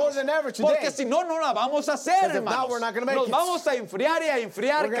 word hermanos. more than ever today. Porque si no, no la vamos a hacer, Because if not, hermanos. we're not gonna make Nos it. vamos a enfriar y a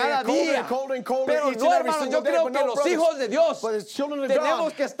enfriar We're gonna cada get colder día. and colder and colder Pero each no, and every hermanos, single yo day, creo but que no, los brothers. hijos de Dios But as children of tenemos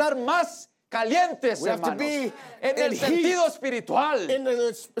God, que estar más calientes, we have to hermanos, be en el in sentido heat, espiritual, in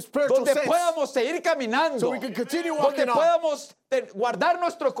the spiritual donde sense, podamos seguir caminando, so we can continue donde walking on, podamos guardar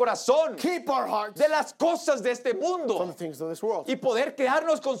nuestro corazón keep our hearts de las cosas de este from the mundo things of this world, y poder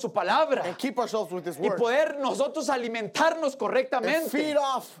quedarnos con su palabra and keep ourselves with His y word, poder nosotros alimentarnos and correctamente. feed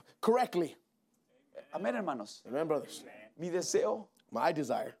off correctly. Amén, hermanos. Amen, brothers. Mi deseo My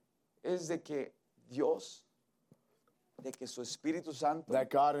desire es de que Dios, de que su Espíritu Santo that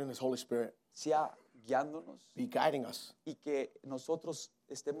God and His Holy Spirit sea guiándonos be guiding us, y que nosotros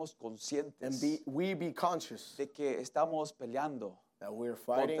estemos conscientes and we be conscious de que estamos peleando that we're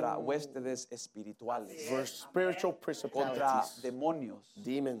fighting contra huestes espirituales, for spiritual contra principalities, demonios.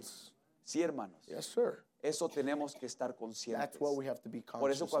 demons. Sí, hermanos. Yes, sir. Eso tenemos que estar conscientes. That's what we have to be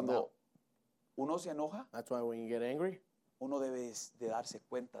Por eso conscious cuando about. uno se enoja, That's why when you get angry, uno debe de darse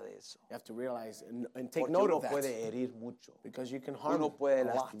cuenta de eso. you have to realize and take Porque note uno of that. puede herir mucho. Because you can harm Uno puede a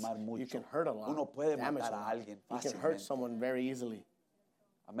lot. lastimar You mucho. can hurt a lot. Uno puede damage matar a lot. alguien You can hurt fácilmente. someone very easily.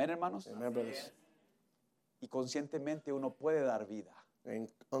 Amén, hermanos. Amen, brothers. Y conscientemente uno puede dar vida, And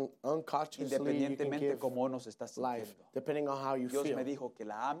unconsciously you can independientemente give cómo uno se está life, sintiendo. depending on how you Dios feel. me dijo que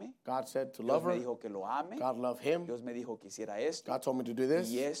la ame. God said to Dios love me her. dijo que lo ame. God loved him. Dios me dijo que hiciera esto God told me to do this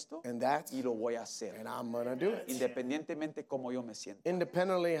y esto and that, y lo voy a hacer. and I'm going to do it. Independientemente cómo yo me siento.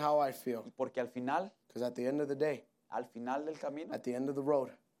 Independently how I feel. Porque al final Because at the end of the day, del camino, at the end of the road,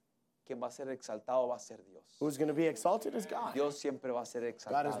 quien va a ser exaltado va a ser Dios. who's going to be exalted is God. Dios siempre va a ser God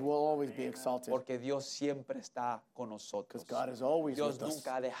exaltado. will always be exalted. Porque Dios siempre está con nosotros. Because God is always Dios with us.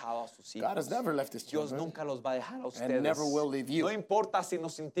 nunca ha dejado a sus hijos. God has never left His Dios children. nunca los va a dejar a ustedes. never will leave you. No importa si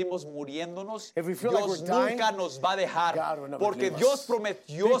nos sentimos muriéndonos, If we feel like Dios we're dying, nunca nos va a dejar. God will never Porque leave Dios us.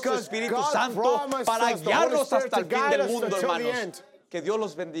 prometió su Because Espíritu God Santo promised para us the Holy guiarnos Spirit hasta el to fin guide del us mundo, until the hermanos. end. Que Dios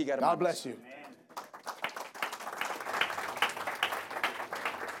los bendiga, hermanos. God bless you.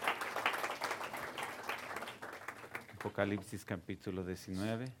 Apocalipsis capítulo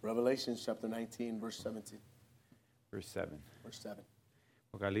 19, Revelation chapter 19, verse 17, verse 7. verse 7.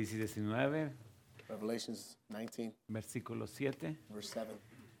 Apocalipsis 19, Revelations 19, versículo 7. verse 7.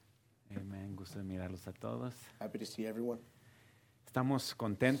 Amén, gusto de mirarlos a todos. Happy to see everyone. Estamos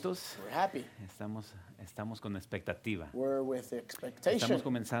contentos, We're happy. estamos con expectativa. We're with expectation. Estamos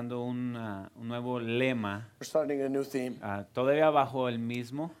comenzando un nuevo lema, We're starting a new theme. todavía bajo el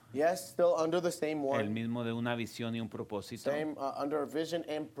mismo Yes, still under the same el one. mismo de una visión y un propósito. Same under a vision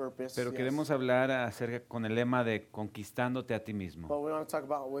and purpose. Pero yes. queremos hablar acerca con el lema de conquistándote a ti mismo. But we want to talk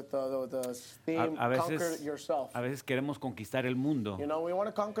about with the theme, A conquer veces, yourself. a veces queremos conquistar el mundo You know, we want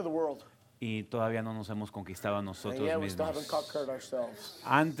to conquer the world. y todavía no nos hemos conquistado a And nosotros yet we still haven't mismos. conquered ourselves.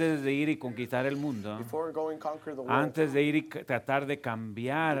 Antes de ir y conquistar el mundo, Before we go and conquer the world, antes de ir y tratar de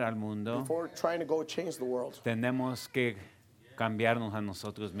cambiar al mundo, before trying to go change the world, tenemos que cambiarnos a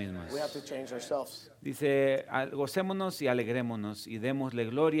nosotros mismos. we have to change ourselves. Dice, gocémonos y alegrémonos y démosle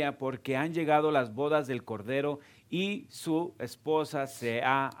gloria porque han llegado las bodas del Cordero y su esposa se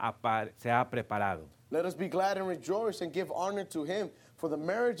ha preparado. Let us be glad and rejoice and give honor to him, for the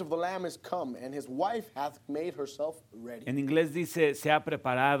marriage of the Lamb is come, and his wife hath made herself ready. En inglés dice, se ha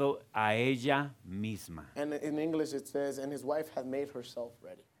preparado a ella misma. And in English it says, and his wife hath made herself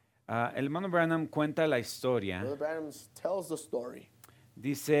ready. El hermano Branham cuenta la historia. Brother Branham tells the story,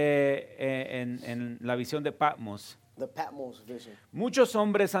 Dice en la visión de Patmos, the Patmos vision. muchos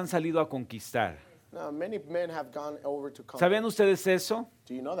hombres han salido a conquistar. Now, many men have gone over to conquer. ¿Sabían ustedes eso?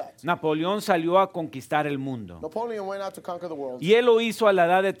 Do you know that? Napoleón salió a conquistar el mundo. Napoleon went out to conquer the world, Y él lo hizo a la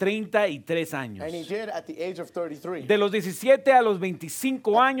edad de 33 años. and he did at the age of 33. De los 17 a los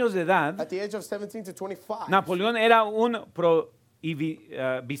 25 años de edad, At the age of 17 to 25, Napoleón era un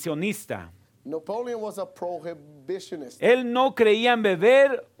prohibicionista. Napoleon was a prohibitionist. Él no creía en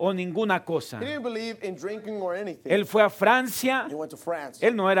beber o ninguna cosa. He didn't believe in drinking or anything. Él fue a Francia. He went to France.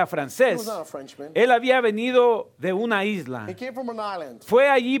 Él no era He francés. was not a Frenchman. Él había venido de una isla. He came from an island. Fue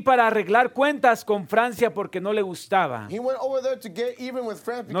allí para arreglar cuentas con Francia porque no le gustaba. He went over there to get even with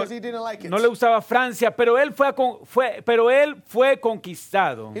France No, because he didn't like it. no le gustaba Francia, pero él fue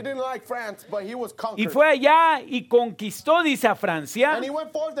conquistado. He didn't like France, but he was Y conquered. fue allá y conquistó, dice a Francia, And he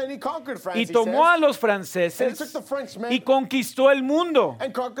went forth and he conquered France, y he tomó says, a los and he franceses took the Frenchmen y conquistó el mundo.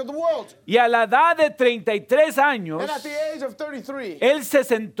 and conquered the world. Y a la edad de 33 años, And at the age of 33, él se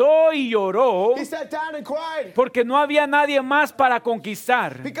sentó y lloró he sat down and cried porque no había nadie más para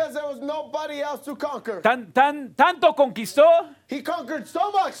conquistar. because there was nobody else to conquer. Tanto conquistó He conquered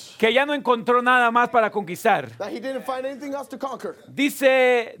so much que ya no encontró nada más para conquistar. that he didn't find anything else to conquer.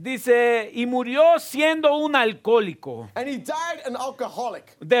 Dice, y murió siendo un alcohólico, And he died an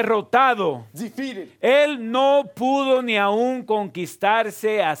alcoholic, derrotado. defeated. Él no pudo ni aún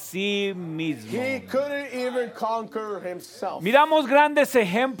conquistarse a sí mismo. He couldn't even conquer himself. Miramos grandes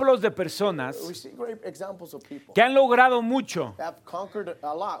ejemplos de personas We see great examples of people que han logrado mucho that have conquered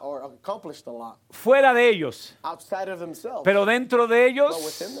a lot or accomplished a lot fuera de ellos, outside of themselves. pero dentro de ellos But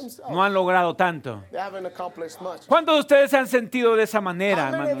within themselves, no han logrado tanto. they haven't accomplished much. ¿Cuántos de ustedes se han sentido de esa manera,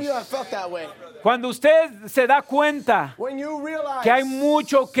 How many of you have hermanos? felt that way? Cuando usted se da cuenta When you realize que hay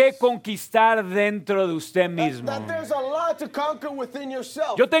mucho que conquistar dentro de usted mismo. that there's a lot to conquer within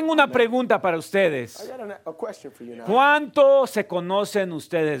yourself. Yo tengo una pregunta para I ustedes. got a question for you now. ¿Cuánto se conocen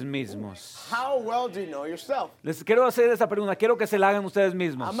ustedes mismos? How well do you know yourself? Les quiero hacer esa pregunta, quiero que se la hagan ustedes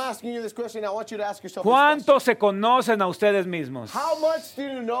mismos. I'm asking you this question. I want you to ask yourself this ¿Cuánto se conocen a ustedes mismos? question. How much do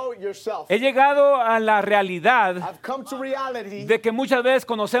you know yourself? He llegado a la realidad I've come to reality de que muchas veces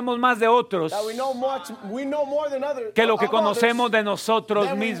conocemos más de otros that we know more than others que lo que of others conocemos de nosotros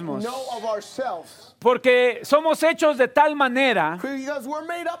than we mismos. know of ourselves. Porque somos hechos de tal manera, Because we're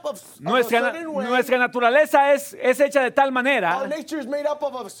made up of a nuestra certain way. nuestra naturaleza es hecha de tal Our manera nature is made up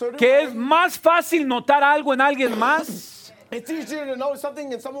of a certain que way. es más fácil notar algo en alguien más It's easier to know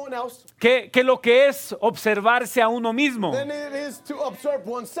something in someone else que lo que es observarse a uno mismo. than it is to observe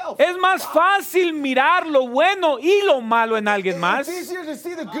oneself. Es más fácil mirar lo bueno y lo malo en alguien más It's easier to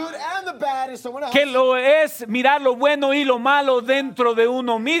see the good and the bad in someone else que lo es mirar lo bueno y lo malo dentro de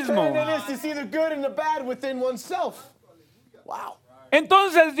uno mismo. than it is to see the good and the bad within oneself. Wow.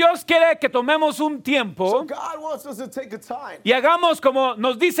 Entonces Dios quiere que tomemos un So tiempo God wants us to take a time y hagamos como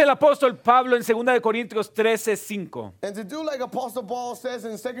nos dice el apóstol Pablo en 2 de Corintios 13:5. and to do like Apostle Paul says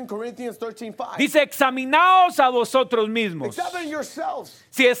in 2 Corinthians 13:5. Dice, examinaos a vosotros mismos Examine yourselves,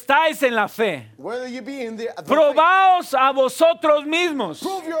 si estáis en la fe. whether you be in the faith. Probaos a vosotros mismos.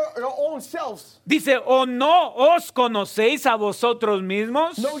 Prove your own selves. Dice, ¿o no os conocéis a vosotros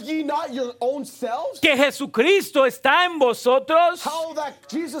mismos? Know ye not your own selves? Que Jesucristo está en vosotros, How that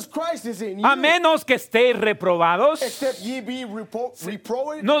Jesus Christ is in you, a menos que estéis reprobados. except ye be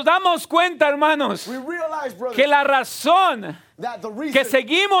reprobate. Nos damos cuenta, hermanos, We realize, brothers, que la razón that the reason que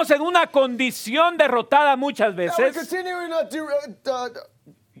seguimos en una condición derrotada muchas that we veces continue in a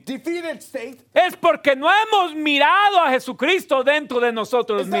defeated state es porque no hemos mirado a Jesucristo dentro de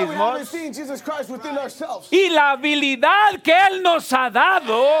nosotros is that we haven't mismos seen Jesus Christ within ourselves. y la habilidad que Él nos ha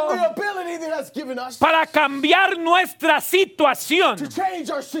dado The ability that has given us para cambiar nuestra situación. to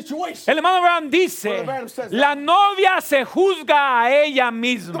change our situation. El hermano Brown dice, la novia se juzga a ella The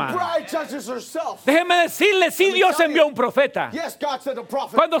misma. bride judges herself. Déjeme decirle, sí, Dios envió un profeta. Yes, God sent a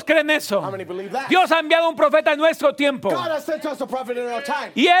prophet. ¿Cuántos creen eso? How many believe that? Dios ha enviado un profeta en nuestro tiempo. God has sent us a prophet in our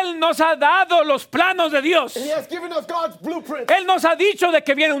time. Y Él nos ha dado los planos de Dios. And He has given us God's blueprint. Él nos ha dicho de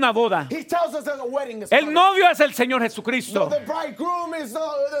que viene una boda. He tells us that a wedding is El coming. novio es el Señor Jesucristo. The bridegroom is the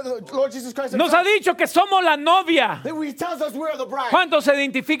Lord Jesus Christ Nos ha himself. dicho que somos la novia. He tells us we're the bride. ¿Cuántos se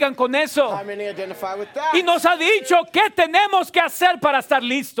identifican con eso? How many identify with that? Y nos ha dicho qué tenemos que hacer para estar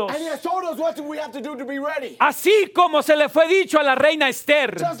listos. And He has told us what we have to do to be ready. Así como se le fue dicho a la reina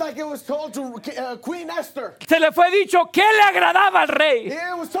Esther. Just like it was told to Queen Esther. Se le fue dicho qué le agradaba al rey.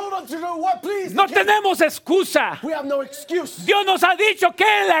 It was told us to do what pleased No the king. tenemos excusa. We have no excuse. Dios nos ha dicho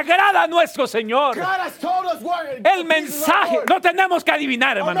qué le agrada a nuestro Señor. God has told us what El pleases our mensaje, Lord. no tenemos que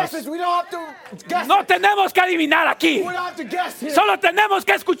adivinar, Our hermanos. message, we don't have to guess. No tenemos que adivinar aquí. We don't have to guess here. Solo tenemos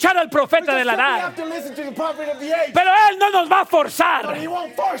que escuchar al We profeta just de la simply edad. have to listen to the prophet of the age. Pero Él no nos va a But forzar. He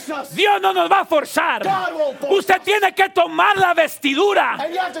won't force us. Dios no nos va a forzar. God won't force Usted tiene que tomar la vestidura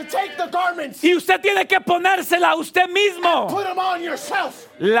And you have to take the garments, y usted tiene que ponérsela a usted mismo. put them on yourself.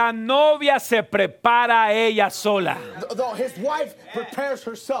 La novia se prepara a ella sola. His wife prepares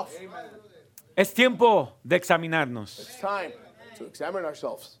herself. Es tiempo de examinarnos. It's time to examine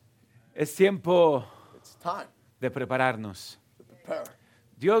ourselves. Es tiempo It's time de prepararnos. to prepare.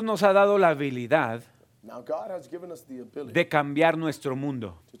 Dios nos ha dado la habilidad Now God has given us the ability de cambiar nuestro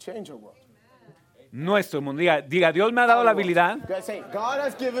mundo. to change our world. Nuestro mundo. Diga, Dios me ha dado la habilidad You guys say, God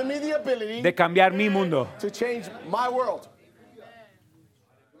has given me the ability de cambiar mi mundo. to change my world.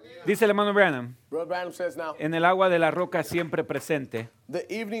 Dice el hermano Branham, Brother Branham says now, en el agua de la roca siempre presente. the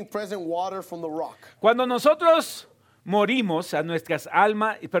evening present water from the rock. Cuando nosotros morimos a nuestras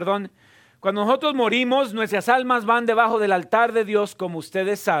almas, Cuando nosotros morimos, nuestras almas van debajo del altar de Dios, como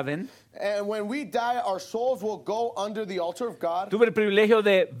ustedes saben. And when we die, our souls will go under the altar of God. Tuve el privilegio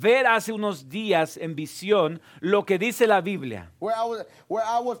de ver hace unos días en visión lo que dice la Biblia. Where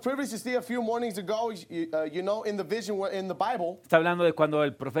I was privileged to see a few mornings ago, you know, in the vision in the Bible. Está hablando de cuando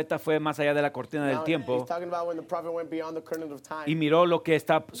el profeta fue más allá de la cortina del Now, tiempo he's talking about when the prophet went beyond the curtain of time. y miró lo que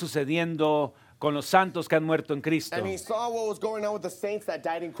está sucediendo con los santos que han muerto en Cristo. And he saw what was going on with the saints that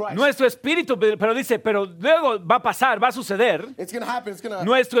died in Christ. Nuestro espíritu, pero dice, pero luego va a pasar, va a suceder. It's going to happen. It's going to.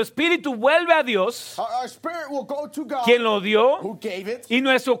 Nuestro espíritu vuelve a Dios, Our spirit will go to God, quien lo dio, who gave it, y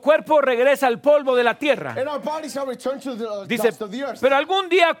nuestro cuerpo regresa al polvo de la tierra. and our body shall return to the Dice, dust of the earth. pero algún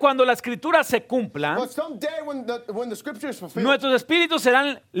día cuando la escritura se cumpla, But someday when the scripture is fulfilled, nuestros espíritus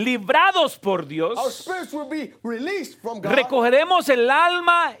serán librados por our Dios. spirits will be released from God. Recogeremos el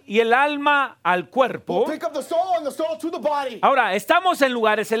alma y el alma al cuerpo. Pick up the soul and the soul to the body. Ahora, estamos en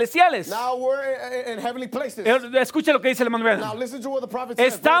lugares celestiales. Now we're in heavenly places. Escuche lo que dice el hermano Now Branham. listen to what the prophet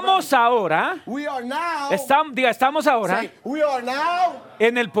says. Estamos ahora, We are now. estamos ahora Say, we are now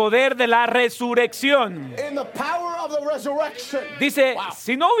en el poder de la resurrección. in the power of the resurrection. Dice, Wow.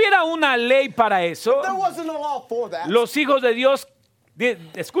 si no hubiera una ley para eso, There wasn't a law for that. los hijos de Dios,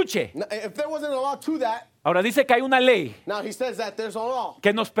 escuche, Now, if there wasn't a law to that, ahora dice que hay una ley now he says that there's a law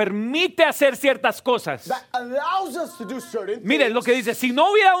que nos permite hacer ciertas cosas. that allows us to do certain Mire things. lo que dice, si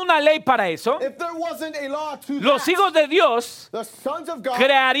no hubiera una ley para eso, If there wasn't a law to los that, hijos de Dios the sons of God,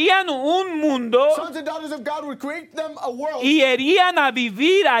 crearían un mundo sons and daughters of God would create them a world y irían a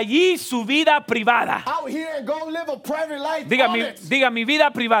vivir allí su vida privada. out here and go live a private life Diga on mi, it. diga mi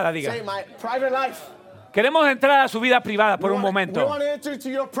vida privada, diga. Say my private life. Queremos entrar a su vida privada por We un wanna- We momento. want to enter into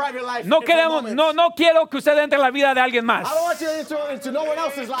your private life. No for a queremos, moment. no quiero que usted entre en la vida de alguien más. I don't want you to enter into no one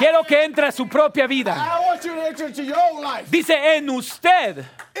else's life. Quiero que entre a su propia vida. I want you to enter into your own life. Dice, en usted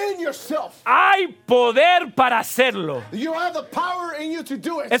In yourself. hay poder para hacerlo. You have the power in you to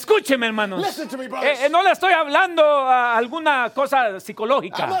do it. Escúcheme, hermanos. Listen to me, brothers. No le estoy hablando a alguna cosa I'm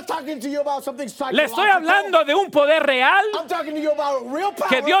psicológica. not talking to you about something Le psychological. estoy hablando de un poder real I'm talking to you about real power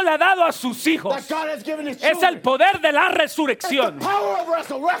que Dios le ha dado a sus hijos. that God has given his Es children. el poder de la It's the resurrección. power of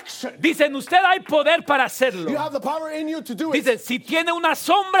resurrection. Dice, en usted hay poder para hacerlo. You have the power in you to do it. Dice, si tiene una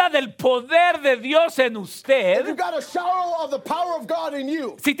sombra del poder de Dios en If you usted, got a shadow of the power of God in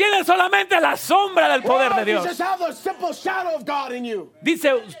you, si tiene solamente la sombra del poder or de if you Dios, just have the simple shadow of God in you,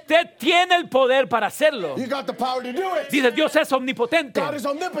 dice, usted tiene el poder para hacerlo. you got the power to do it. Dice, Dios es omnipotente. God is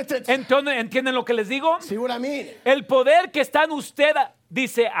omnipotent. Entonces, ¿entienden lo que les digo? See what I mean? El poder que está en usted,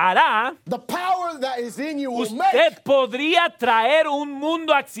 dice, hará. The power that is in you will make. Usted podría traer un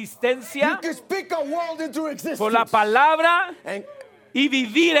mundo a You existencia can speak a world into existence. por la palabra and y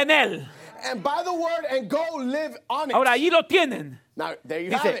vivir en él. by the word and go live on it. Ahora, allí lo tienen. Now, there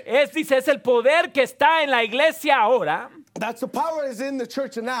you have Dice, it. es el poder que está en la iglesia ahora, That's the power is in the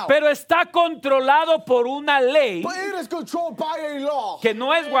church now. pero está controlado por una ley But it is controlled by a law. que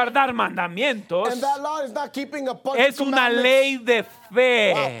no es guardar mandamientos, And that law is not keeping a bunch es of una commandments. ley de Wow.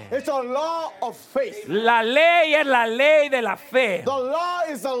 fe. It's a law of faith. La ley es la ley de la fe. The law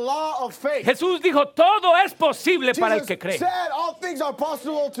is a law of faith. Jesús dijo, todo es posible para el Jesus que cree. said all things are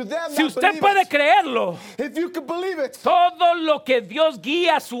possible to them Si that usted believe puede it. creerlo, If you can believe it, todo lo que Dios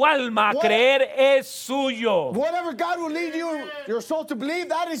guía su alma a What- creer es suyo. whatever God will lead you, your soul to believe,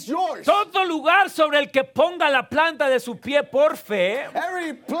 that is yours. Todo lugar sobre el que ponga la planta de su pie por fe,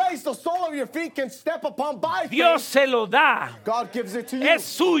 Every place the sole of your feet can step upon by Dios faith, se lo da. God gives it to you. Es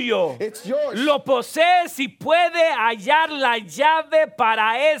suyo. It's yours. Lo posee si puede hallar la llave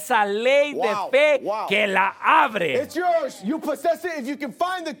para esa ley Wow, de fe wow. que la abre. It's yours. You possess it if you can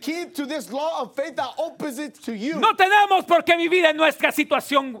find the key to this law of faith that opens it to you. No tenemos por qué vivir en nuestra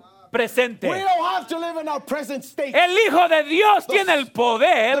situación presente. We don't have to live in our present state. El Hijo de Dios tiene el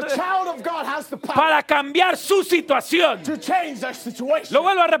poder The child of God has the power para cambiar su situación. to change their situation. Lo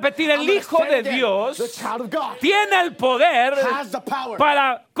vuelvo a repetir, I'm el gonna Hijo say it de again. Dios The child of God tiene el poder has the power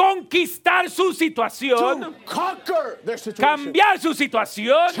para conquistar su situación, to conquer their situation. cambiar su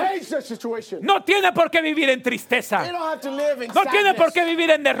situación. Change their situation. No tiene por qué vivir en tristeza. They don't have to live in No tiene por qué sadness vivir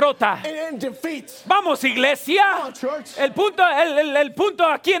en derrota. and in defeat. Vamos, iglesia. Come on, church. El punto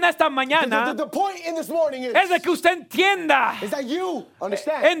aquí en esta mañana The point in this morning es de que usted entienda. is that you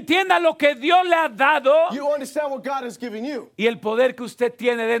understand. Entienda lo que Dios le ha dado You understand what God has given you y el poder que usted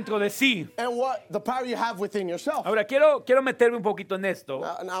tiene dentro de sí. and what the power you have within yourself. Ahora, quiero meterme un poquito en esto,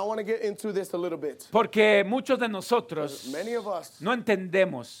 Now I want to get into this a little bit. porque muchos de nosotros Many of us, no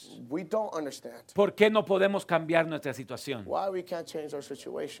entendemos we don't understand por qué no podemos cambiar nuestra situación. why we can't change our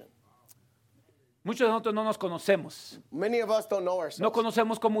situation. Muchos de nosotros no nos conocemos. Many of us don't know No ourselves.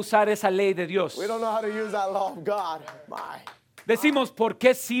 conocemos cómo usar esa ley de Dios. We don't know how to use that law of God. My. Decimos, ¿por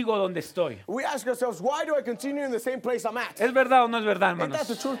qué sigo donde estoy? We ask ourselves, why do I continue in the same place I'm at? ¿Es verdad o no es verdad, Ain't that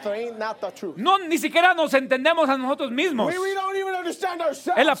the hermanos? truth or ain't that the truth? No, ni siquiera nos entendemos a nosotros mismos. We don't even understand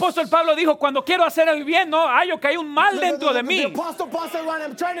ourselves. El apóstol Pablo dijo, cuando quiero hacer el bien, no hallo que hay un mal dentro de The mí. apostle Paul said, when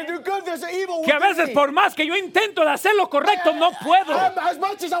I'm trying to do good, there's an evil Que a within veces me. por más que yo intento de hacer lo correcto, no puedo. As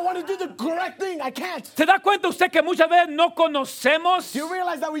much as I want to do the correct thing, I can't. ¿Se da cuenta usted que muchas veces no conocemos Do you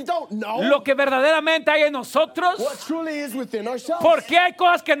realize that we don't know lo que verdaderamente hay en nosotros? what truly is within ourselves? ¿Por qué hay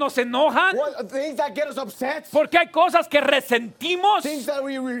cosas que nos enojan? What things that get us upset? ¿Por qué hay cosas que resentimos? Things that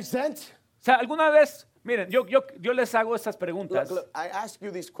we resent? O sea, alguna vez, miren, yo les hago estas preguntas. Look, I ask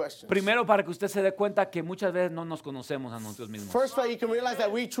you these questions. Primero, para que usted se dé cuenta que muchas veces no nos conocemos a nosotros mismos. First, so you can realize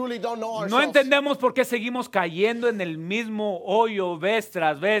that we truly don't know ourselves. No entendemos por qué seguimos cayendo en el mismo hoyo vez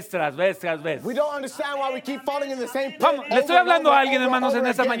tras vez tras vez tras vez. We don't understand why we keep falling in the same pit. Vamos, le estoy over and hablando over a alguien, and over hermanos, and en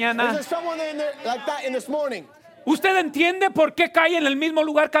esta over again. mañana. Is there someone in there like that in this morning? ¿Usted entiende por qué cae en el mismo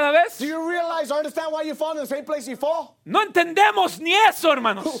lugar cada vez? Do you realize or understand why you fall in the same place you fall? No entendemos ni eso,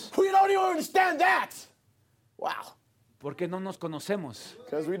 hermanos. We don't even understand that. Wow. Porque no nos conocemos.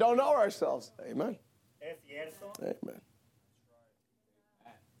 Because we don't know ourselves. Amen. Amen.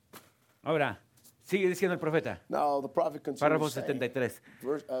 Ahora, sigue diciendo el profeta. Now the prophet Párrafo continues saying, 73.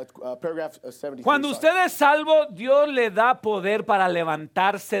 paragraph 73. Cuando sorry. usted es salvo, Dios le da poder para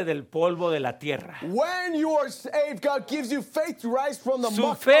levantarse del polvo de la tierra. When you are saved, God gives you faith to rise from the Su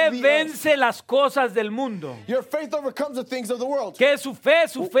muck fe of the earth. vence las cosas del mundo. Your faith overcomes the things of the world. ¿Qué es su fe?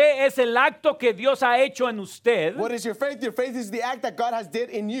 Su fe es el acto que Dios ha hecho en usted What is your faith? Your faith is the act that God has did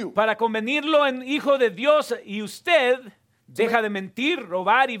in you. para convertirlo en hijo de Dios, y usted deja de mentir,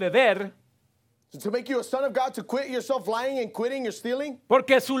 robar y beber, To make you a son of God, to quit yourself lying and quitting your stealing.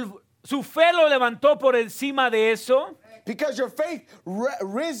 porque su fe lo levantó por encima de eso. Because your faith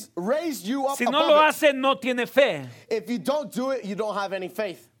raised you up Si no above lo it. hace, no tiene fe. If you don't do it, you don't have any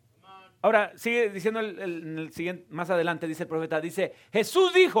faith. Ahora, sigue diciendo en el siguiente, más adelante dice el profeta, dice,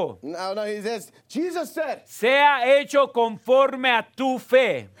 Jesús dijo, No, he says, Jesus said, sea hecho conforme a tu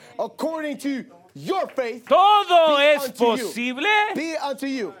fe. according to your faith, Todo be es unto you. posible. Be unto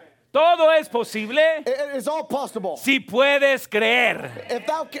you. Todo es posible It is all possible. si puedes creer. If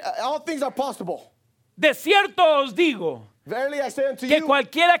all things are possible. De cierto os digo Verily I say unto que you,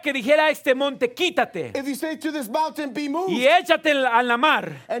 cualquiera que dijera a este monte, quítate if you say to this mountain, be moved, y échate a la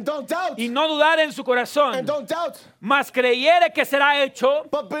mar, and don't doubt, y no dudar en su corazón, and don't doubt, mas creyere que será hecho,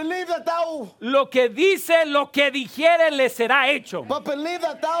 but believe that lo que dice, lo que dijere le será hecho.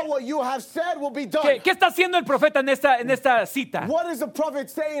 what you have said will be done. ¿Qué está haciendo el profeta en esta cita? What is the prophet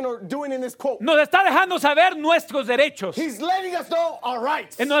saying or doing in this quote? Nos está dejando saber nuestros derechos. He's letting us know our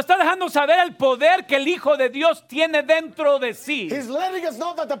rights. Nos está dejando saber el poder que el Hijo de Dios tiene dentro de sí. He's letting us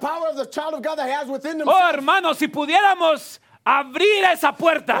know that the power of the child of God that he has within himself. Oh, hermanos, si pudiéramos abrir esa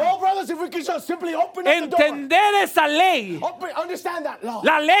puerta, Oh, brothers, if we can just simply open up the door. entender esa ley, Understand that law.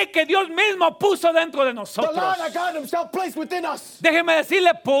 la ley que Dios mismo puso dentro de The nosotros. law that God himself placed within us. Déjeme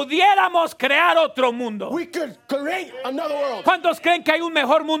decirle, pudiéramos crear otro mundo. We could create another world. ¿Cuántos creen que hay un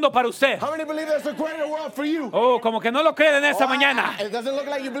mejor mundo para usted? How many believe there's a greater world for you? Oh, como que no lo creen en esta mañana. It doesn't look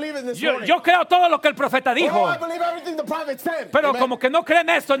like you believe it this morning. Yo creo todo lo que el profeta Oh, dijo, I believe everything the prophet said. pero Amen. como que no creen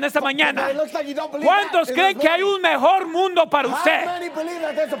esto en esta But mañana. it looks like you don't believe ¿Cuántos that in creen this que hay morning? un mejor mundo para How usted? many believe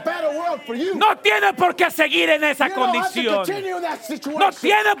that there's a better world for you? No tiene por qué seguir en esa You don't have to condición. continue in that situation. No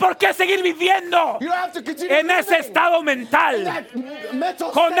tiene por qué seguir viviendo You don't have to continue en ese living estado in mental, that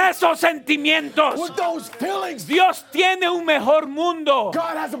mental con state esos sentimientos. with those feelings. Dios tiene un mejor mundo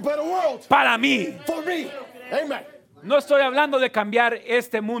God has a better world para mí. for me. Amen. No estoy hablando de cambiar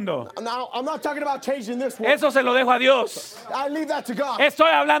este mundo. Now, I'm not talking about changing this world. Eso se lo dejo a Dios. I leave that to God.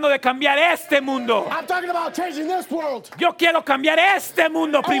 Estoy hablando de cambiar este mundo. I'm talking about changing this world. Yo quiero cambiar este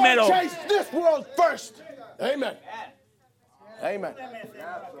mundo I primero. want to change this world first. Amen. Amen.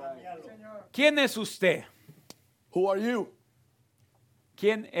 ¿Quién es usted? Who are you?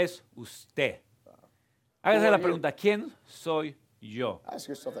 ¿Quién es usted? Hágase la pregunta, ¿quién soy yo? Ask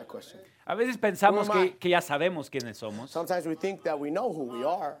yourself that question. A veces pensamos Who am I? que ya sabemos quiénes somos, Sometimes we think that we know who we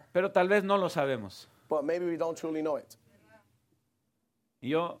are, pero tal vez no lo sabemos. but maybe we don't truly know it.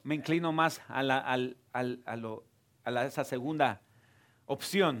 Yo me inclino más a esa segunda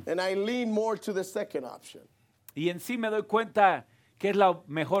opción. And I lean more to the second option. Y en sí me doy cuenta que es la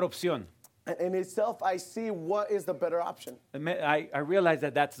mejor opción. And in itself, I see what is the better option. I realize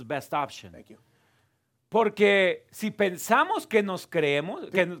that that's the best option. Thank you. Porque si pensamos que nos creemos,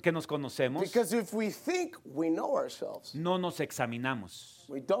 que nos conocemos, Because if we think we know ourselves, no nos examinamos.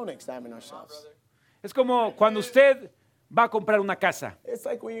 we don't examine ourselves. Es como cuando usted va a comprar una casa It's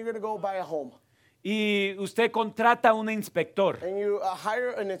like when you're going to go buy a home y usted contrata a un inspector and you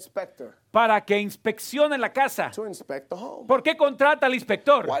hire an inspector para que inspeccione la casa. to inspect the home. ¿Por qué contrata al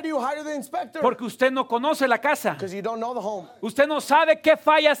inspector? Why do you hire the inspector? Porque usted no conoce la casa. Because you don't know the home. Usted no sabe qué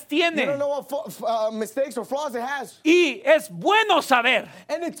fallas You tiene. don't know what mistakes or flaws it has. Y es bueno saber.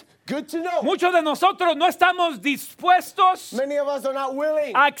 And it's good to know. Muchos de nosotros no estamos dispuestos Many of us are not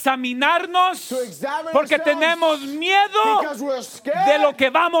willing a examinarnos to examine porque ourselves tenemos miedo because we're de scared lo que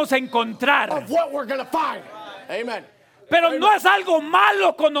vamos a encontrar. of what we're going to find. Amen. Pero no es algo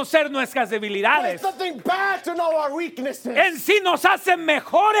malo conocer nuestras But debilidades. it's nothing bad to know our weaknesses. En sí nos hace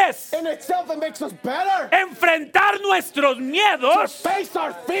mejores. In itself, it makes us better. Enfrentar nuestros To miedos, face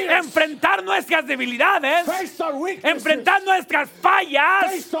our fears. enfrentar nuestras debilidades, Face our weaknesses. enfrentar nuestras fallas,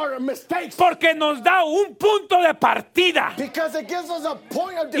 Face our mistakes. porque nos da un punto de partida. Because it gives us a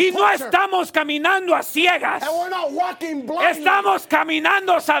point of Y no departure. estamos caminando a ciegas. And we're not walking blindly. Estamos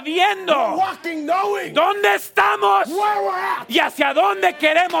caminando We're sabiendo walking knowing dónde estamos where we're at y hacia dónde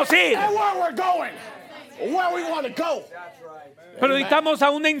queremos ir. and where we're going. Where we want to go. Pero necesitamos a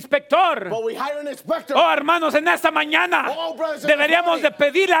un inspector. But we hire an inspector. Oh, hermanos, en esta mañana Oh, brothers and deberíamos de sisters,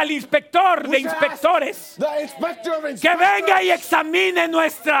 pedirle al inspector de we should ask inspectores the inspector of que inspectors venga y examine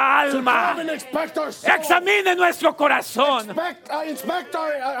nuestra to alma, come and inspect our soul. examine nuestro corazón. Inspect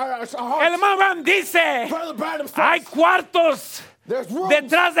our hearts. El hermano Branham dice, Brother Branham says, hay cuartos there's rooms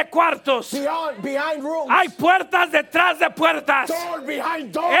detrás de cuartos, behind rooms. hay puertas detrás de puertas. Doors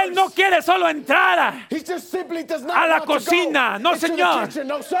behind doors. Él no quiere solo entrar He just simply does not a la want to cocina. go No, into the señor. kitchen.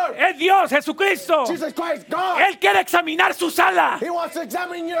 No, sir. Es Dios, Jesucristo. Jesus Christ, God. Él quiere examinar su sala. He wants to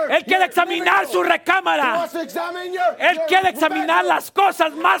examine your. Él quiere your examinar living su room. He recámara. wants to examine your. Él your quiere examinar bedroom. las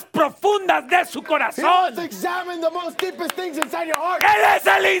cosas más profundas de su He wants to corazón. examine the most deepest things inside your heart. Él es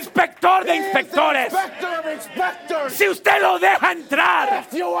el inspector de He is the inspectores. inspector of inspectors. Si usted lo deja entrar,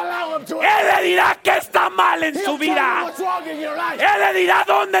 If you allow him to, Él le dirá que está mal en he'll su tell you vida. what's wrong in your life. Él le dirá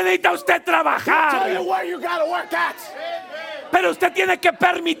dónde necesita usted Tell you trabajar. where you gotta work at. Pero usted tiene que You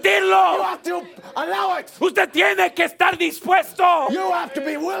permitirlo. have to allow it. Usted tiene que estar dispuesto You have to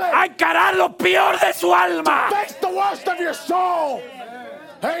be willing a encarar lo peor de su alma. face the worst of your soul.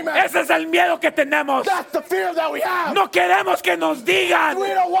 Amen. Ese es el miedo que tenemos. That's the fear that we have. No queremos que nos digan, We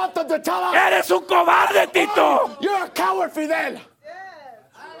don't want them to tell us. eres un cobarde, Tito. "Oh, you're a coward, Fidel.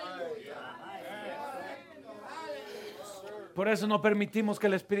 Por eso no permitimos que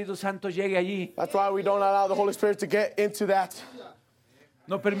el Espíritu Santo llegue allí. That's why we don't allow the Holy Spirit to get into that.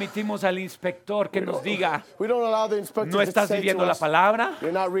 No permitimos al inspector que nos diga, We don't allow the inspector no to estás say viviendo to la us, palabra,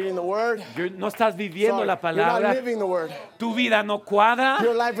 you're not reading the word. no estás viviendo Sorry, la you're not palabra, living the word. tu vida no cuadra.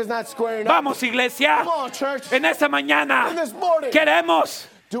 Your life is not squaring up. Vamos, iglesia, Come on, church. en esta mañana In this morning,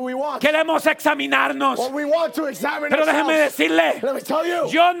 queremos examinarnos. Well, we want to examine Pero déjeme ourselves. decirle, Let me tell you,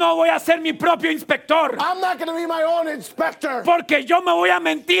 yo no voy a ser mi propio inspector, I'm not going to be my own inspector. porque yo me voy a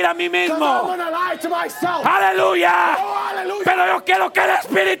mentir a mí Because I'm mismo. going to lie to myself. Aleluya. Oh, hallelujah. Pero yo quiero que el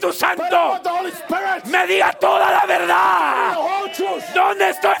Espíritu But I Santo want the Holy Spirit. me diga toda la The verdad. whole truth.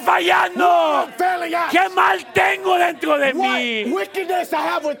 ¿Dónde estoy fallando? I'm failing at. ¿Qué mal tengo dentro de What mí? wickedness I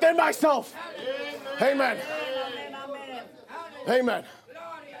have within myself. Amen. Amen.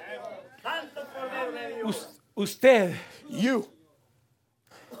 Usted You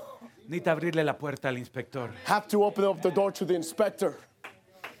necesita abrirle la puerta al inspector. have to open up the door to the inspector.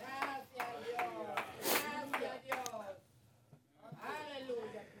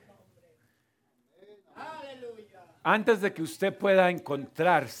 Antes de que usted pueda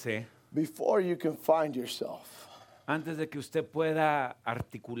encontrarse, Before you can find yourself, antes de que usted pueda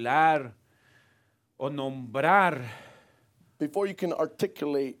articular o nombrar before you can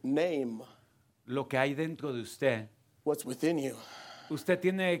articulate, name lo que hay dentro de usted, what's within you, usted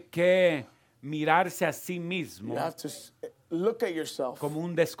tiene que mirarse a sí mismo you have to look at yourself como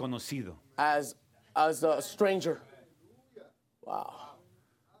un desconocido. as a stranger. Wow.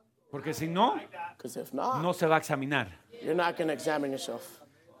 Porque si no, Because if not, no se va a examinar. you're not going to examine yourself.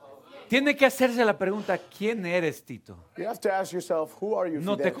 Tiene que hacerse la pregunta, ¿quién eres, Tito? You have to ask yourself, who are you,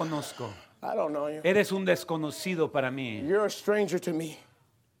 No te Fidel? conozco. I don't know you. Eres un desconocido para mí. You're a stranger to me.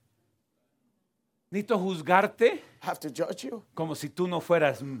 Necesito juzgarte Have to judge you? como si tú no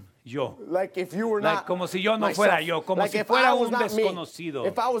fueras yo. Like if you were Like, not como si yo no myself. fuera yo, como Like si if fuera I was un not me. desconocido.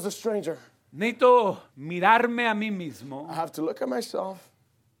 If I was a stranger, Necesito mirarme a mí mismo I have to look at myself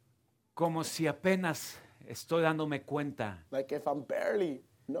como si apenas estoy dándome cuenta. like if I'm barely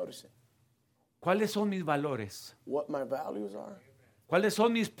noticing ¿Cuáles son mis valores? what my values are, ¿Cuáles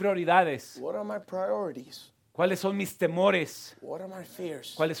son mis prioridades? what are my priorities, ¿Cuáles son mis temores? What are my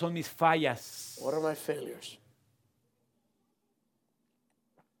fears? ¿Cuáles son mis fallas? What are my failures?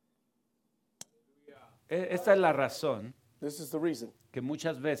 Esta es la razón This is the reason. que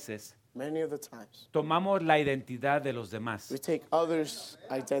muchas veces Many of the times tomamos la identidad de los demás. we take others'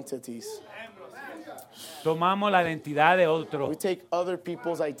 identities. Tomamos la identidad de otro We take other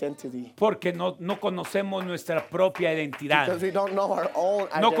people's identity porque no conocemos nuestra propia identidad. because we don't know our own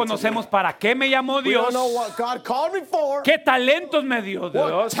identity. No conocemos para qué me llamó We Dios, don't know what God called me for. qué talentos me dio What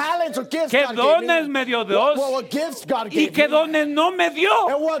Dios, talents or gifts qué God gave dones me. me dio Dios What gifts God y gave qué me. dones no me dio.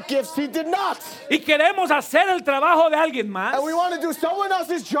 And what gifts He did not. Y queremos hacer el trabajo de alguien más. And we want to do someone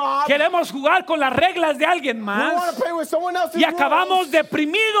else's job. Queremos jugar con las reglas de alguien We want más. to play with someone else's Y acabamos rules.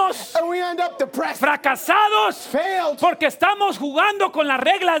 deprimidos, And we end up depressed, fracasados, failed, porque estamos jugando con las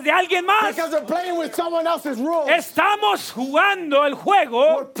reglas de alguien más. because we're playing with someone else's rules. Estamos jugando el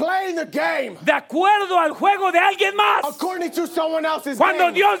juego We're playing the game de acuerdo al juego de alguien más. according to someone else's Cuando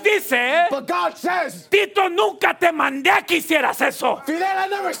game. Dios dice, But God says, Tito, nunca te mandé a que hicieras eso. Fidel, I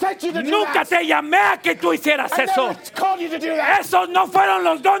never sent you to do Nunca that. te llamé a que tú hicieras I eso. never called you to do that. Esos no fueron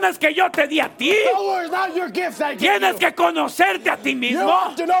los dones que yo te di a ti. Those are not your gifts I gave Tienes you. que conocerte a ti mismo, You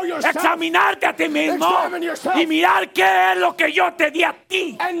have to know yourself. examinarte a ti mismo Examine yourself. y mirar qué es lo que yo te di a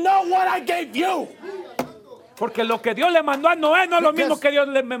ti. And know what I gave you. Porque lo que Dios le mandó a Noé no es lo mismo que Dios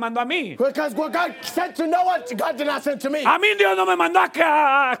me mandó a mí. Because what God sent to Noah, God did not send to me. A mí Dios no me mandó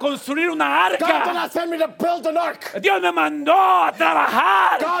a construir una God did arca. not send me to build an ark. Dios me mandó a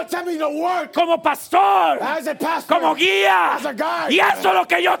trabajar God sent me to work como pastor, as a pastor. como guía. As a guide. Y eso es lo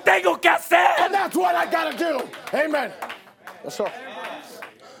que yo tengo que And hacer. that's what I gotta do. Amen. Yes, sir.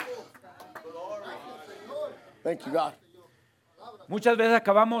 Thank you, God. Muchas veces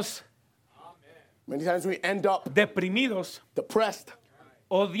acabamos Many times we end up deprimidos, depressed,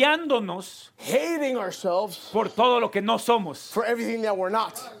 odiándonos hating ourselves por todo lo que no somos. for everything that we're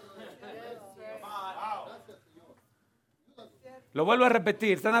not. Lo vuelvo a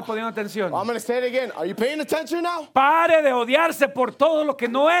repetir, ¿están poniendo atención? I'm going to say it again. Are you paying attention now? Pare de odiarse por todo lo que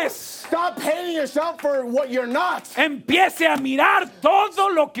no es. Stop hating yourself for what you're not. Empiece a mirar todo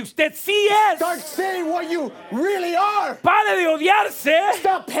lo que usted sí Start es. seeing what you really are. Pare de odiarse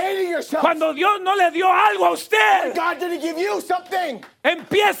Stop hating yourself. cuando Dios no le dio algo a usted. God didn't give you something.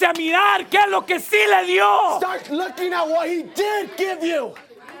 Empiece a mirar qué es lo que sí le dio. Start looking at what He did give you.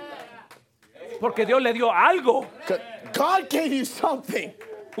 Porque Dios le dio algo. God gave you something.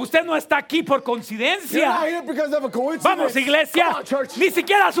 Usted no está aquí por You're not coincidencia. here because of a coincidence. Vamos, iglesia. Come on, church. Ni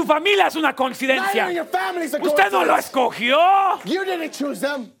siquiera su familia es una Not coincidencia. even your family's a Usted no lo coincidence. escogió. You didn't choose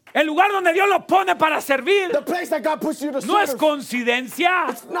them. El lugar donde Dios lo pone para servir The place that God puts you to no es serve. coincidencia.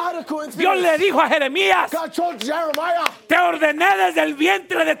 It's not a coincidence. Dios le dijo a Jeremías, God told Jeremiah, te ordené desde el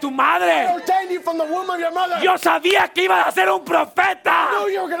vientre de tu I madre. ordained you from the womb of your mother. Yo sabía que ibas a ser un I profeta knew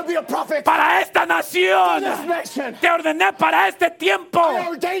you were going to be a prophet para esta for nación. this nation. Te ordené para este tiempo. I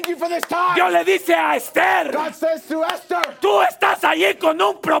ordained you for this time. Dios le dice a Esther, God says to Esther, tú estás allí con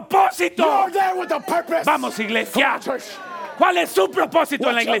un propósito. you're there with a purpose. Vamos, iglesia. Come on, church. ¿Cuál es su propósito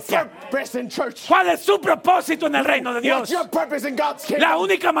en la What's your iglesia? purpose in church? ¿Cuál es su propósito en el reino de Dios? What's your purpose in God's kingdom? La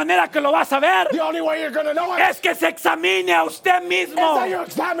única manera que lo vas a ver The only way you're going to know it es que se examine a usted is mismo. that you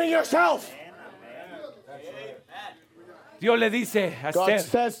examine yourself. Dios le dice a God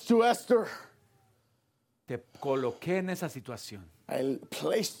Esther, says to Esther, te coloqué en esa situación. I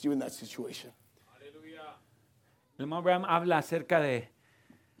placed you in that situation. El hermano Abraham habla acerca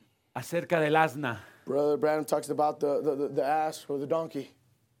del asna Brother Branham talks about the ass or the donkey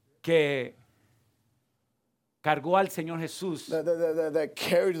que cargó al Señor Jesús that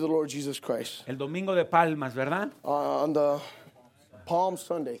carried the Lord Jesus Christ el domingo de Palmas, ¿verdad? on the Palm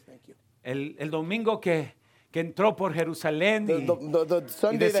Sunday. Thank you. El domingo que entró por Jerusalén y The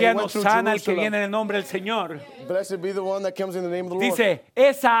Sunday that he decían, went through Osana el que Jerusalem. viene en el nombre del Señor. Blessed be the one that comes in the name of the Lord. Dice,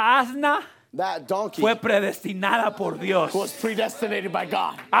 esa asna That donkey fue predestinada por Dios. was predestinated by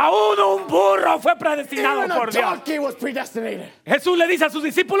God. Aún un burro fue predestinado Even a por Dios. donkey was predestinated. Jesús le dice a sus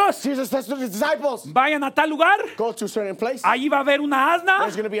discípulos, Jesus says to the disciples, vayan a tal lugar, go to a certain place. allí va a haber una asna,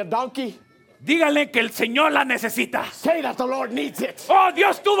 There's going to be a donkey. díganle que el Señor la necesita. Say that the Lord needs it. Oh,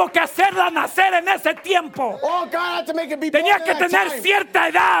 Dios tuvo que hacerla nacer en ese tiempo. Oh, God had to make it be born Tenía in que that tener time. cierta Be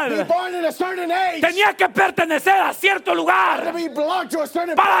edad. born in a certain age. Tenía que pertenecer a cierto To lugar be belong to a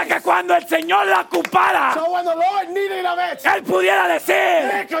certain para place. que cuando el Señor la ocupara, So when the Lord needed of it, Él pudiera He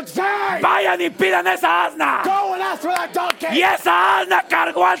decir, could say, vayan y pidan esa asna. go and Don't ask for that donkey. Y esa asna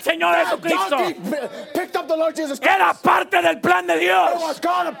cargó al Señor That Jesucristo. donkey picked up the Lord Jesus Christ. Era parte del plan de It Dios. was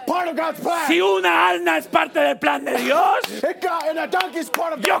God, a part of God's plan. Si una asna es parte del plan de Dios, And a donkey's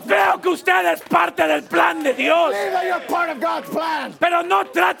part of yo God's plan. creo que usted es parte del plan de Dios. Believe that you're part of God's plan. Pero no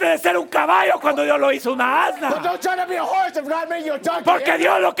trate de ser un caballo cuando Dios lo hizo una But asna. don't try to be a horse if God made you a donkey. Porque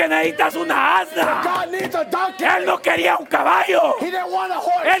Dios lo que necesita es una asna. God needs a donkey. Él no quería un caballo. He didn't want a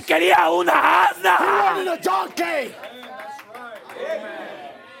horse. Él quería una He asna. wanted a donkey.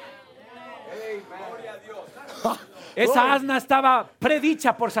 Esa asna estaba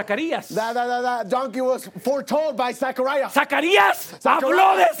predicha por Zacarías. That donkey was foretold by Zechariah. Zacarías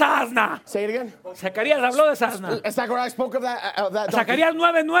habló de esa asna. Say it again. Zacarías habló de esa asna. Zechariah spoke of that donkey. Zacarías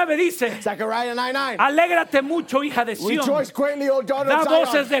 9:9 dice: Zechariah 9:9. Alégrate mucho, hija de Sión. Rejoice greatly, O daughter Da of Zion.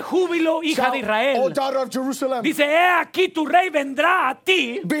 voces de júbilo, hija de O Israel. daughter of Jerusalem. Dice: he aquí tu rey vendrá a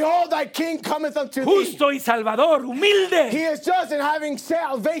ti, Behold, thy king cometh unto thee. justo y salvador, He humilde, is just and having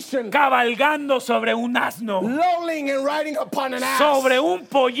salvation, cabalgando sobre un asno, lowling and riding upon an ass. sobre un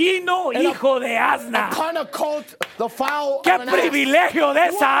pollino, And hijo de asna. upon a colt, the fowl ¡Qué of an ass. privilegio de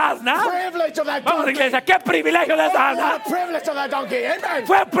esa asna! Privilege of that Vamos, donkey. iglesia, qué privilegio de esa What asna. a privilege of that donkey. Amen.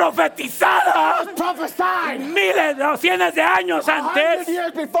 Fue profetizada Prophesied miles, cientos de años 100 antes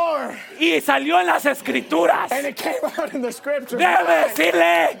years before, y salió en las escrituras. and it came out in the scripture. Debe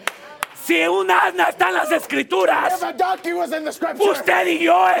decirle, si un asna está en las escrituras, If a donkey was in the scripture, usted y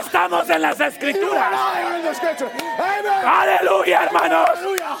yo estamos en las you and escrituras. I are in the scripture. Amen. Aleluya, hermanos.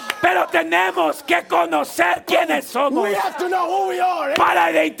 Hallelujah. Pero tenemos que conocer quiénes somos We have to know who we are. para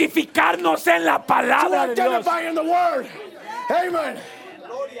identificarnos en la To palabra de Dios. identify in the word. Amen.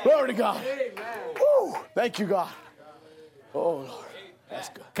 Glory to God. Woo. Thank you, God. Oh, Lord. That's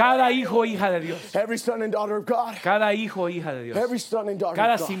good. Cada hijo, hija de Dios. Every son and daughter of God. Cada hijo, hija de Dios. Every son and daughter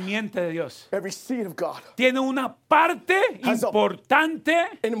Cada of God. simiente de Dios. Every seed of God. Tiene una parte Has a- importante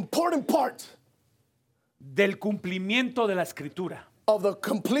An important part del cumplimiento de la escritura. of the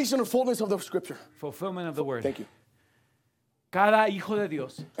completion or fullness of the scripture. Fulfillment of the word. Thank you. Cada hijo de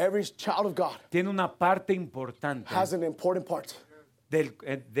Dios Every child of God tiene una parte importante has an important part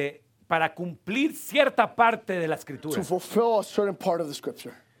para cumplir cierta parte de la to escritura. fulfill a certain part of the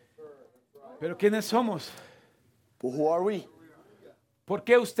scripture. Pero ¿quiénes somos? But who are we? ¿Por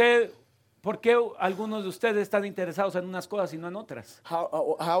qué algunos de ustedes están interesados en unas cosas y no en otras?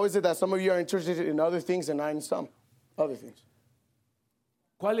 How is it that some of you are interested in other things and not in some other things?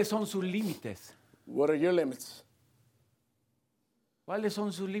 ¿Cuáles son sus límites? What are your limits? ¿Cuáles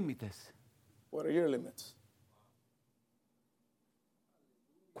son sus límites? What are your limits?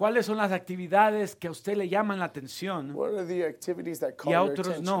 ¿Cuáles son las actividades que a usted le llaman la atención What are the activities that call y a your otros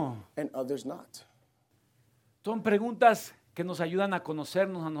attention no? and others not? Son preguntas que nos ayudan a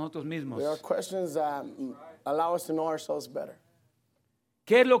conocernos a nosotros mismos. There are questions that allow us to know ourselves better.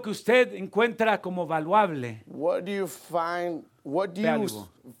 ¿Qué es lo que usted encuentra como valuable What do you find Valuable.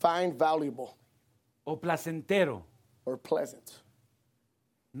 valuable o placentero? or pleasant?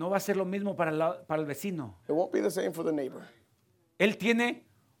 No va a ser lo mismo para el vecino. It won't be the same for the neighbor. Él tiene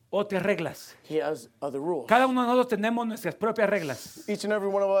otras reglas. He has other rules. Cada uno de nosotros tenemos nuestras propias reglas, Each and every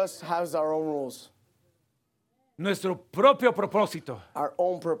one of us has our own rules, nuestro propio propósito. our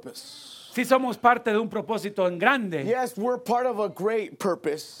own purpose. Sí somos parte de un propósito en grande, Yes, we're part of a great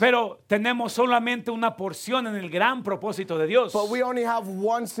purpose, pero tenemos solamente una porción en el gran propósito de Dios, but we only have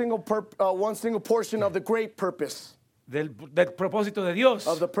one single portion of the great purpose, del propósito de Dios.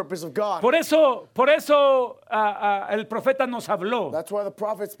 of the purpose of God. Por eso el profeta nos habló That's why the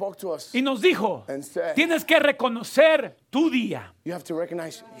prophet spoke to us y nos dijo, and said, tienes que reconocer tu día. you have to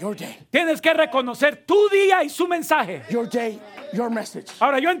recognize your day, Tienes que reconocer tu día y su mensaje. your day, your message.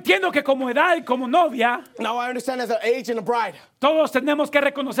 Ahora, yo entiendo que como edad y como novia, Now I understand as an age and a bride, todos tenemos que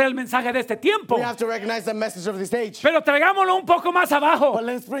reconocer el mensaje de este tiempo. we have to recognize the message of this age. Pero traigámoslo un poco más abajo. But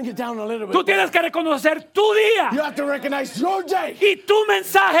let's bring it down a little bit. Tú tienes que reconocer tu You día have to recognize your day, y tu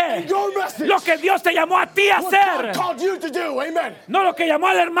mensaje. your message, Lo que Dios te llamó a ti a what God hacer. called you to do. Amen. No lo que llamó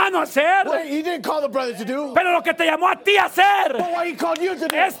al hermano a hacer, What he didn't call the brother to do, pero lo que te llamó a ti a hacer. but what he called you to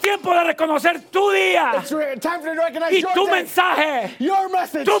do. Es tiempo de reconocer tu día It's time to recognize y your tu day, mensaje, your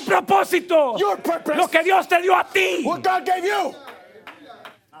message, tu propósito, your purpose, lo que Dios te dio a ti. what God gave you.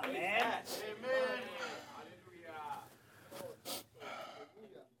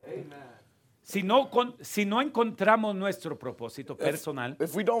 Si no encontramos nuestro propósito personal,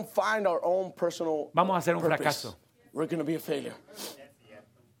 If we don't find our own personal vamos a ser un purpose, fracaso. we're going to be a failure.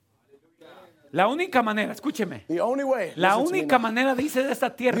 La única manera, escúcheme, The only way, la listen to me única now. manera de irse de esta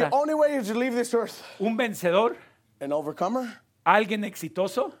The tierra, only way is to leave this earth un vencedor, an overcomer, alguien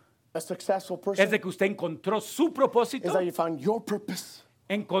exitoso, A successful person es de que usted encontró su propósito, is that you found your purpose.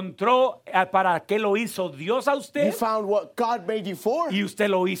 encontró para qué lo hizo Dios a You usted found what God made you for, y usted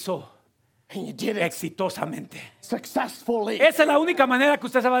lo hizo and you did it exitosamente. successfully. Esa es la única manera que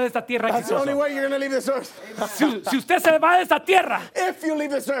usted se va de esta tierra That's the only exitoso. way you're going to leave this earth. Si usted se va de esta tierra If you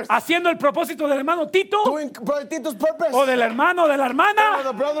leave this earth, haciendo el propósito del hermano Tito doing Brother Tito's purpose, o del hermano o de la or the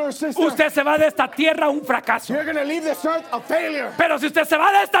hermana, brother or sister, usted se va de esta tierra un fracaso. you're going to leave this earth a failure. Pero si usted se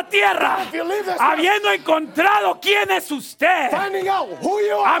va de esta tierra If you leave this earth, habiendo encontrado quién es usted, finding out who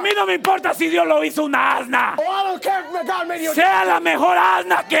you a are. mí no me importa si Dios lo hizo una asna. Oh, I don't care if God made you Sea la mejor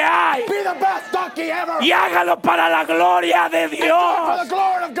asna que hay be the best donkey ever. y hágalo para la gloria de For the Dios.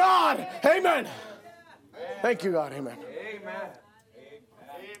 glory of God. Amen. Thank you, God. Amen.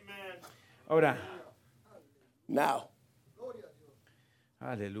 Ahora, Now,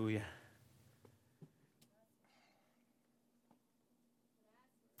 aleluya.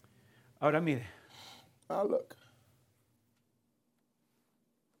 Ahora mire, now look.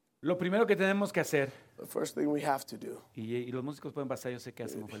 lo primero que tenemos que hacer, The first thing we have to do. y los músicos pueden pasar, yo sé que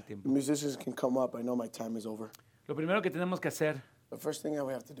hacemos el tiempo. The musicians can come up. I know my time is over. Lo primero que tenemos que hacer The first thing that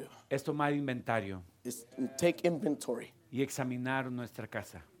we have to do es tomar inventario is take inventory y examinar nuestra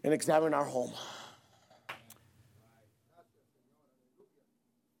casa. and examine our home.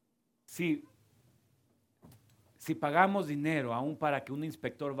 Si pagamos dinero aún para que un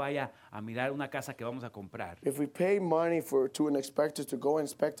inspector vaya a mirar una casa que vamos a comprar, If we pay money to an inspector to go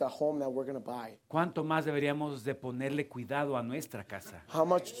inspect a home that we're going to buy, ¿cuánto más deberíamos de ponerle cuidado a nuestra casa, how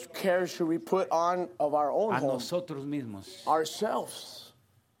much care should we put on of our own a home, nosotros mismos? ourselves,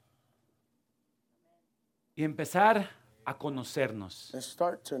 Y empezar a conocernos. and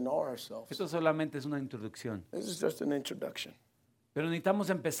start to know ourselves? Esto solamente es una introducción, This is just an introduction. pero necesitamos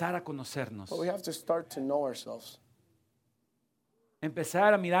empezar a conocernos. But we have to start to know ourselves.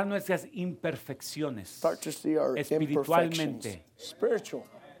 Empezar a mirar nuestras imperfecciones. Start to see our Espiritualmente. imperfections.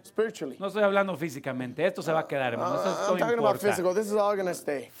 Spiritually. No estoy hablando físicamente, esto se va a quedar, hermano. Esto I'm talking about importa. physical. This is all going to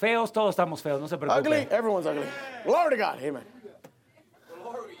stay. Feos, todos estamos feos, no se Ugly, preocupen. everyone's ugly. Glory to God. Amen.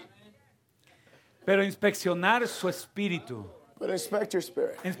 Pero inspeccionar su espíritu, But inspect your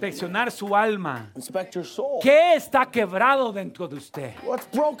spirit. inspeccionar su alma. Inspect your soul. ¿Qué está quebrado dentro de usted? What's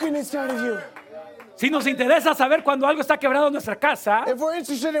broken inside of you? Si nos interesa saber cuando algo está quebrado en nuestra casa, If we're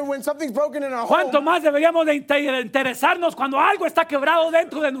interested in when something's broken in our ¿cuánto home, más deberíamos de interesarnos cuando algo está quebrado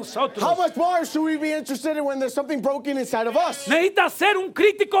dentro de nosotros? how much more should we be interested in when there's something broken inside of us? Necesita ser un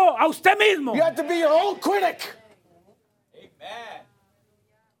crítico a usted mismo. You have to be your own critic.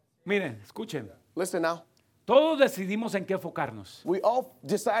 Miren, escuchen. Listen now. Todos decidimos en qué enfocarnos. We all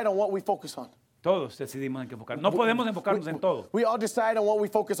decide on what we focus on. Todos decidimos en qué enfocarnos. No podemos enfocarnos en todo. We all decide on what we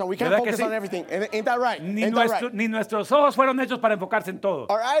focus on. We can't ¿Verdad que focus sí? on everything. Ain't that right? Ni, Ain't that right? ni nuestros ojos fueron hechos para enfocarse en todo.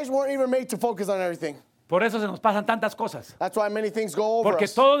 Our eyes weren't even made to focus on everything. Por eso se nos pasan tantas cosas. That's why many things go over Porque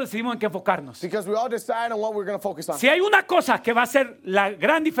us. todos decidimos en qué enfocarnos. Because we all decide on what we're going to focus on. Si hay una cosa que va a hacer la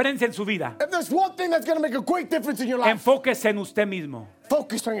gran diferencia en su vida, If there's one thing that's going to make a great difference in your life, enfóquese en usted mismo.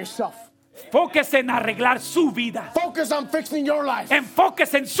 focus on yourself. Enfóquese en arreglar su vida. Focus on fixing your life.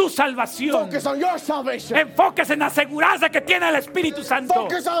 Enfóquese en su salvación. Focus on your salvation. Enfóquese en asegurarse que tiene el Espíritu Santo.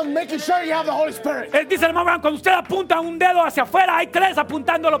 Focus on making sure you have the Holy Spirit. Él dice el hermano Branham, cuando usted apunta un dedo hacia afuera, hay tres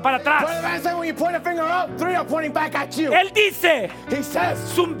apuntándolo para What the atrás. man said when you point a finger up, three are pointing back at you. Él dice, He says,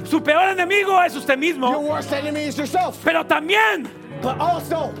 su peor enemigo es usted your mismo, worst enemy is yourself. pero también But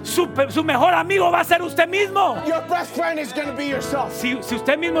also, su mejor amigo va a ser usted mismo. your best friend is going to be yourself. Si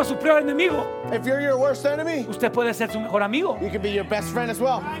usted mismo es su peor enemigo, If you're your worst enemy, usted puede ser su mejor amigo. you can be your best friend as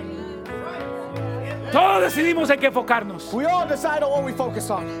well. Todos decidimos en qué enfocarnos. We all decide on what we focus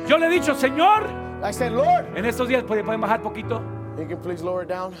on. Yo le he dicho, Señor, I said, Lord, en estos días pueden bajar poquito. you can please lower it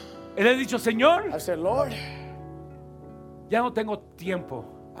down. Le he dicho, Señor, I said, Lord, ya no tengo tiempo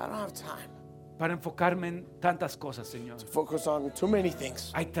I don't have time para enfocarme en tantas cosas, Señor. to focus on too many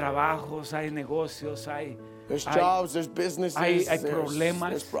things. Hay trabajos, hay negocios, There's hay- jobs, there's businesses, hay there's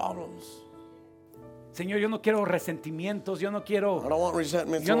problemas. problems. Señor, yo no quiero resentimientos, yo no I quiero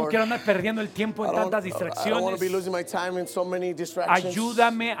don't andar perdiendo el tiempo en tantas I don't want to be distracciones. losing my time in so many distractions.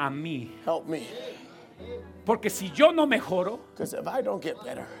 Ayúdame a mí, Help me. porque si yo no mejoro, Because if I don't get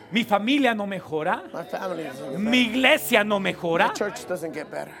better, mi familia no mejora, my family doesn't get better. mi iglesia no My mejora, church doesn't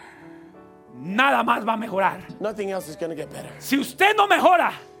get better. nada más va a mejorar. Nothing else is going to get better. Si usted no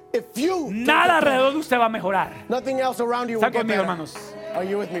mejora, If you don't nada get better, alrededor de usted va a mejorar. nothing else around you will ¿Está get conmigo, better. hermanos? Are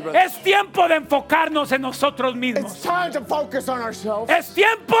you with me, brother? Es tiempo de enfocarnos en nosotros It's mismos. time to focus on ourselves. Es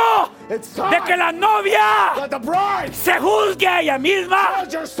tiempo It's de que time la novia that the bride se juzgue a ella misma,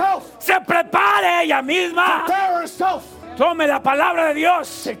 judge herself, se prepare ella misma. prepare herself. Tome la palabra de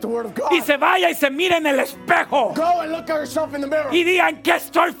Dios Take the word of God. y se vaya y se mire en el espejo Go and look at yourself in the mirror. y digan que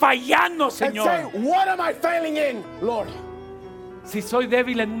estoy fallando, And say, Señor. what am I failing in, Lord? Si soy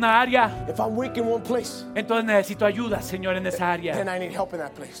débil en una área, If I'm weak in one place, entonces necesito ayuda, Señor, en esa then área. I need help in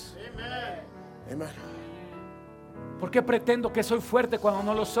that place. Amen. ¿Por qué pretendo que soy fuerte cuando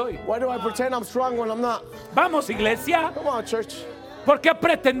no lo soy? Why do I pretend I'm strong when I'm not? Vamos, iglesia. Come on, church. ¿Por qué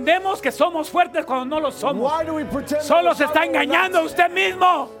pretendemos que somos fuertes cuando no lo somos? Why do we pretend? Solo that se we're está strong when we're engañando a not? usted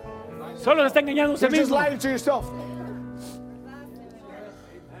mismo. Solo se está engañando a usted You're just mismo. lying to yourself.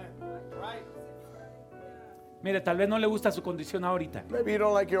 Mire, tal vez no le gusta su condición ahorita, Maybe you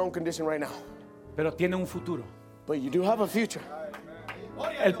don't like your own condition right now, pero tiene un futuro. but you do have a future.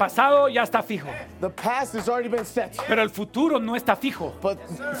 El pasado ya está fijo, The past has already been set, pero el futuro no está fijo. but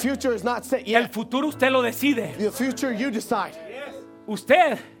the future is not set El yet. futuro usted lo decide. The future you decide.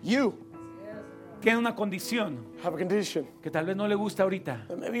 Usted You tiene una condición have a condition, que tal vez no le gusta ahorita,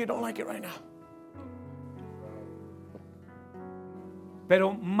 and maybe you don't like it right now.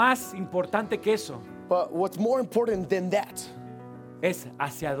 pero más importante que eso But what's more important than that es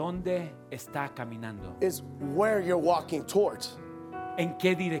hacia dónde está caminando, is where you're walking towards. en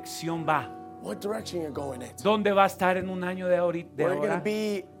qué dirección va, What direction you're going in. dónde va a estar en un año de Where you're going ahora, to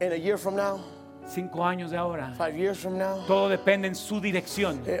be in a year from now, 5 años de ahora. 5 years from now. Todo depende en su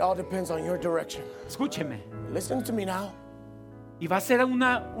dirección. It all depends on your direction. Escúcheme. Listen to me now. Y va a ser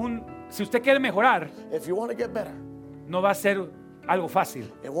si usted quiere mejorar, If you want to get better, no va a ser algo fácil,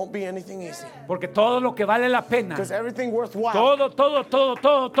 it won't be anything easy. porque todo lo que vale la pena, Because everything worthwhile, todo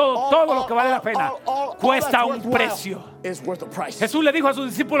lo que vale la pena cuesta that's un worthwhile precio. is worth a price. Jesús le dijo a sus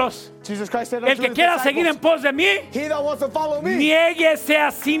discípulos: Jesus Christ said el unto que his quiera seguir en disciples, pos de mí, he that wants to follow me, niéguese a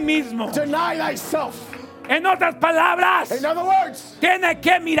sí mismo. deny thyself. En otras palabras, In other words, tiene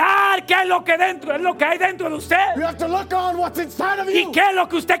que mirar qué es lo que hay dentro de usted you have to look on what's inside of y you. qué es lo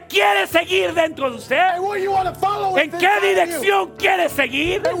que usted quiere seguir dentro de usted. And what you want to follow is ¿En qué inside of you. dirección quiere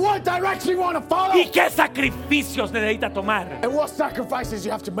seguir? And what direction you want to follow. ¿Y qué sacrificios necesita tomar? And what sacrifices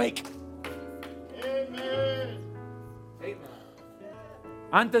you have to make.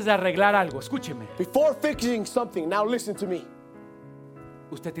 Antes de arreglar algo, escúcheme. Before fixing something, now listen to me.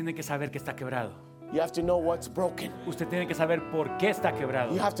 Usted tiene que saber que está quebrado. You have to know what's broken. Usted tiene que saber por qué está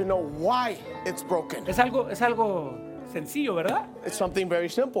quebrado. You have to know why it's broken. Es algo sencillo, ¿verdad? It's something very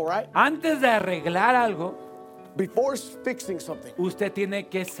simple, right? Antes de arreglar algo, Before fixing something, usted tiene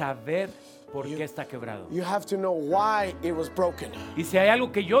que saber por qué está quebrado. you have to know why it was broken. Y si hay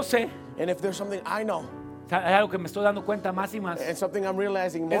algo que yo sé, And if there's something I know, hay algo que me estoy dando cuenta más y más, and something I'm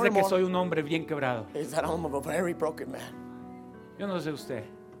realizing es more de and que more, soy un hombre bien quebrado. is that I'm a very broken man. Yo no sé usted.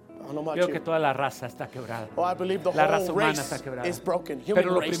 I don't know about Creo you. que toda la raza está quebrada. Oh, I believe the La raza whole humana race está quebrada. is broken. Human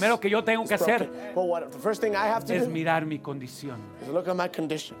Pero lo race primero que yo tengo is que hacer broken. But the first thing I have to es do mirar mi condición, is look at my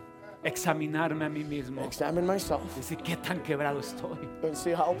condition, examinarme a mí mismo, examine myself, decir qué tan quebrado estoy. and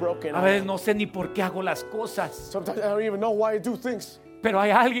see how broken A I veces am. no sé ni por qué hago las cosas, Sometimes I don't even know why I do things, pero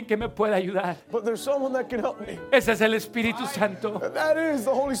hay alguien que me puede ayudar. but there's someone that can help me. Ese es el Espíritu Santo. And that is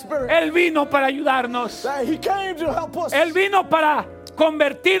the Holy Spirit. Él vino para ayudarnos. That He came to help us. Él vino para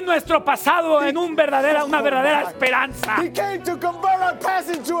convertir nuestro pasado en una verdadera esperanza. He came to convert our past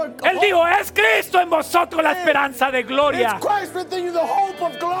into a Él dijo: es Cristo en vosotros la esperanza de gloria. It's Christ within you, the hope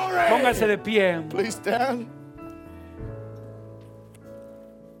of glory. Póngase de pie. Please stand.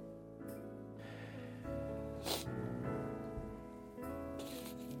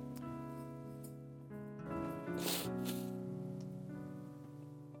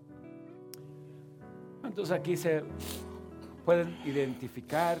 ¿Cuántos aquí se pueden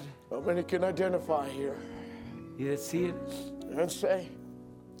identificar How many can identify here y decir: and say,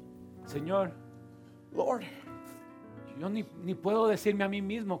 Señor, Lord, yo ni puedo decirme a mí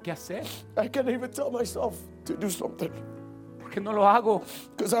mismo qué hacer, I can't even tell myself to do something porque no lo hago?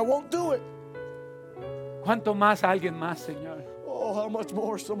 because I won't do it. ¿Cuánto más a alguien más, Señor? Oh, how much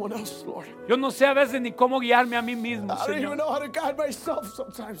more someone else, Lord. Yo no sé a veces ni cómo guiarme a mí mismo, I don't even Señor. know how to guide myself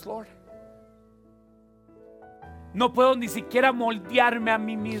sometimes, Lord. No puedo ni siquiera moldearme a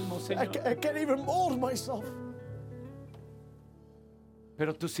mí mismo, I Señor. can't even mold myself,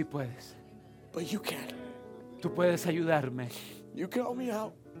 Pero tú sí puedes. but you can. Tú puedes ayudarme. You can help me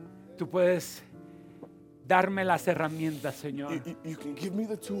out. Tú puedes darme las herramientas, Señor, You can give me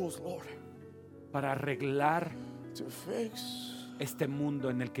the tools, Lord, para arreglar to fix este mundo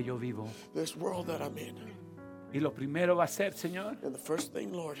en el que yo vivo. this world that I'm in. Y lo primero va a ser, Señor, And the first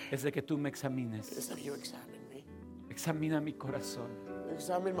thing, Lord, es de que tú me examines. is that you examine me. Examina mi corazón.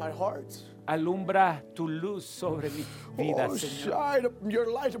 Examine my heart. Alumbra tu luz sobre mi vida, Oh, Señor. shine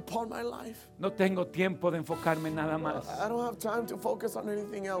your light upon my life. No tengo tiempo de enfocarme en nada más. I don't have time to focus on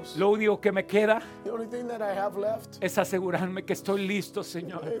anything else. Lo único que me queda The only thing that I have left es asegurarme que estoy listo,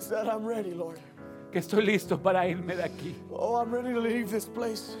 Señor. is that I'm ready, Lord. Que estoy listo para irme de aquí. Oh, I'm ready to leave this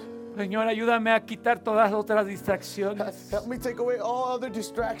place. Señor, ayúdame a quitar todas otras distracciones Help me take away all other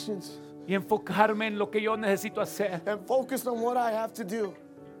distractions y enfocarme en lo que yo necesito hacer. and focus on what I have to do.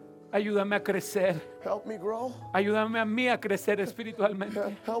 Ayúdame a crecer. Help me grow. Ayúdame a mí a crecer espiritualmente.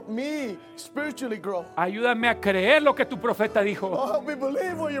 Help me spiritually grow. Ayúdame a creer lo que tu profeta dijo, Oh, help me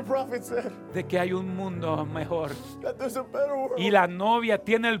believe what your prophet said, de que hay un mundo mejor. that there's a better world. Y la novia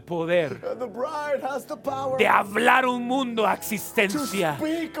tiene el poder And the bride has the power de hablar un mundo a to existencia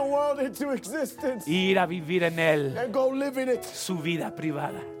speak a world into existence e ir a vivir en él and go live in it. su vida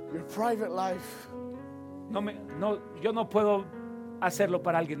privada. Your private life. Yo no puedo hacerlo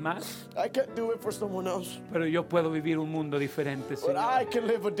para alguien más, I can't do it for someone else, pero yo puedo vivir un mundo diferente, but Señor. I can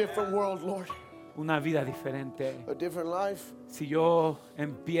live a different world, Lord. Una vida diferente. A different life Si yo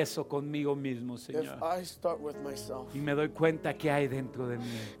empiezo conmigo mismo, if Señor, I start with myself y me doy cuenta que hay dentro de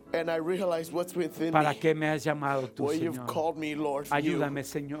mí, and I realize what's within ¿para me. qué me has llamado tú, What you've Señor? called me, Lord. You. Ayúdame,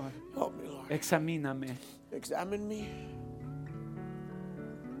 Señor. Help me, Lord. Examíname Examine me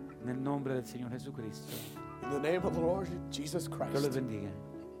en el nombre del Señor Jesucristo. in the name of the Lord Jesus Dios les Christ. bendiga.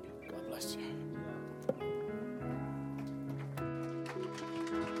 God bless you.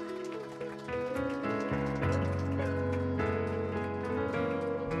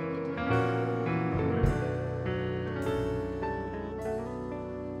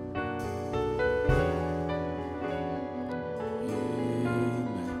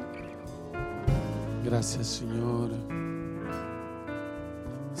 Gracias, Señor.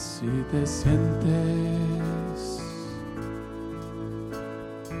 Si te sientes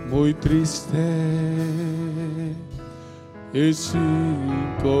muy triste y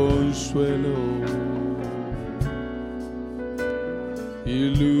sin consuelo y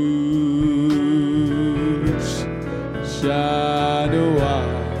luz ya no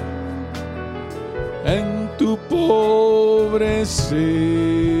hay en tu pobre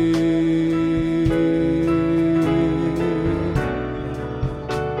ser.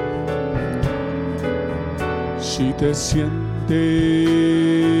 Si te sientes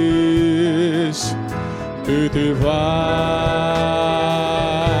que te vas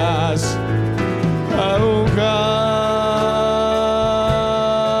a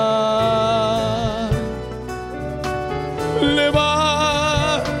ahogar,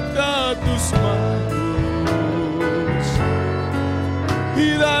 levanta tus manos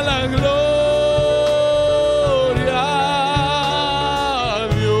y da la gloria a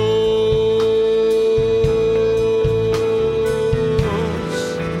Dios.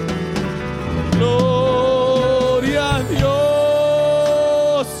 Gloria a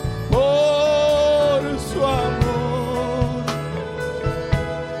Dios por su amor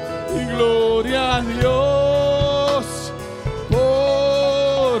y gloria a Dios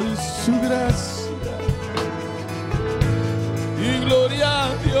por su gracia y gloria a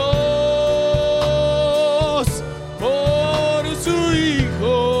Dios por su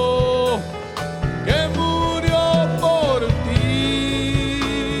Hijo que murió por ti,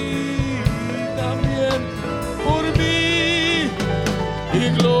 también por mí, y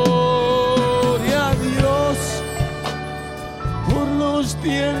gloria a Dios por los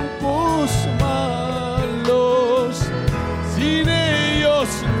tiempos malos. Sin ellos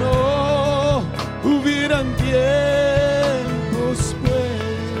no hubieran tiempos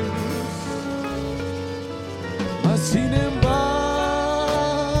buenos. Mas sin embargo,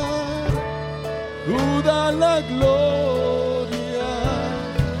 da la gloria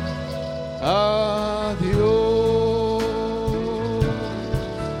a Dios.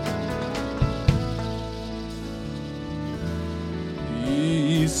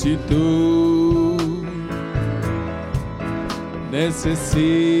 Y si tú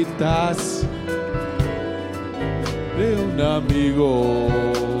necesitas de un amigo,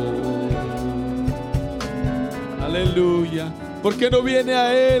 aleluya, ¿por qué no viene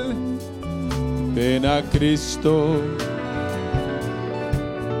a Él? Ven a Cristo.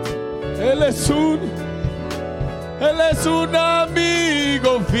 Él es un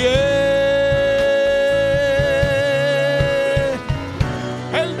amigo fiel.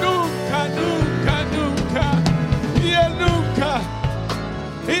 Él nunca, nunca, nunca, y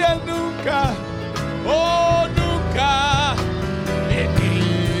Él nunca, oh nunca te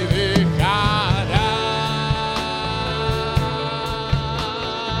dejará.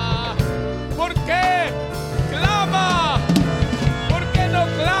 ¿Por qué? Clama, porque no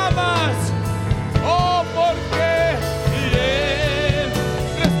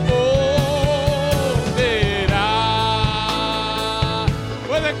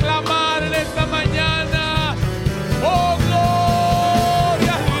puede clamar en esta mañana. Oh,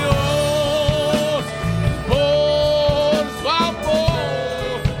 gloria a Dios por su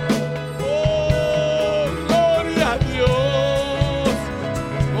amor. Oh, gloria a Dios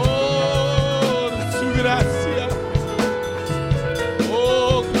por su gracia.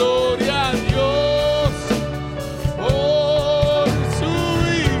 Oh, gloria a Dios por su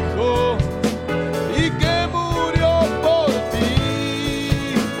Hijo y que murió por ti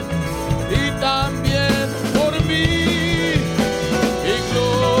y también por mí. Y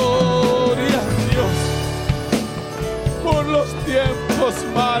gloria a Dios por los tiempos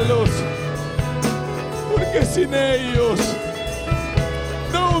malos, porque sin ellos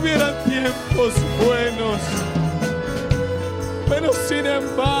no hubieran tiempos buenos. Pero sin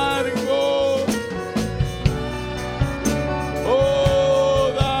embargo, oh,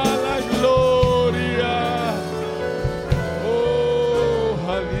 da la gloria, oh,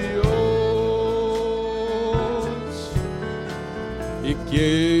 a Dios. Y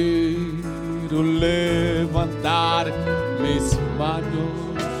quiero levantar mis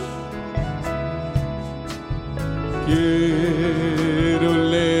manos, quiero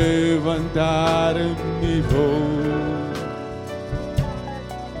levantar mi voz,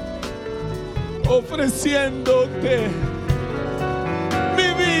 ofreciéndote mi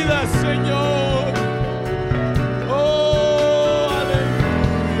vida, Señor. Oh,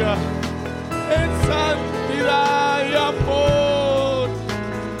 aleluya, en santidad y amor.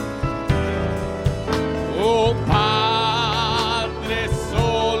 Oh, Padre,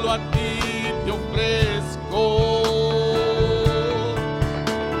 solo a ti te ofrezco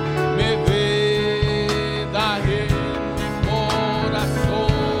mi vida en mi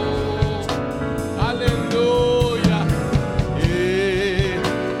corazón. Aleluya, y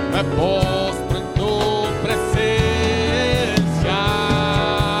me postro en tu presencia.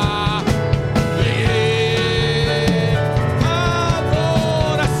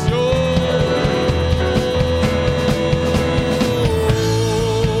 Adoración,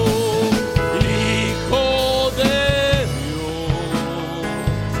 Hijo de Dios,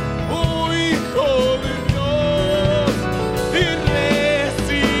 oh Hijo de Dios, y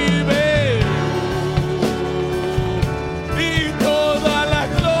recibe y toda la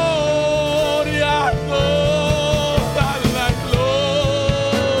gloria,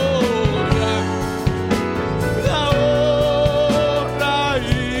 la honra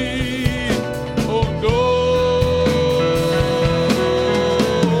y honor.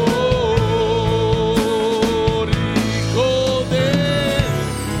 Hijo de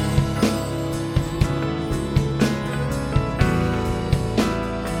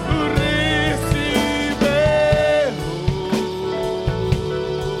recibe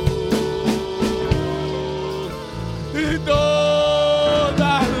y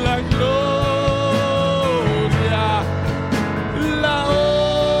toda la gloria, la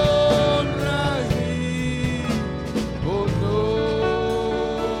honra y honor.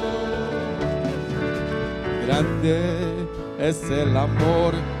 Grande es el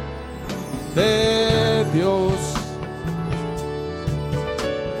amor de Dios,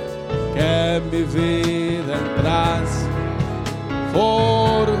 que mi vida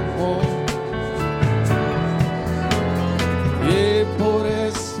transformó, y por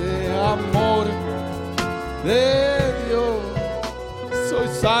ese amor de Dios soy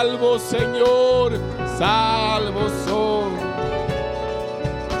salvo, Señor, salvo soy,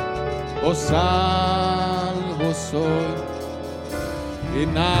 oh, salvo soy, y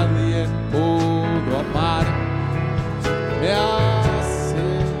nadie pudo amarme así,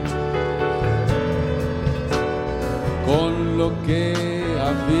 con lo que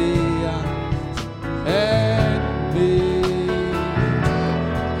había en mí.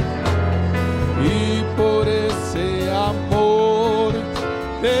 Y por ese amor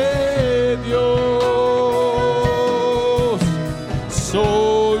de Dios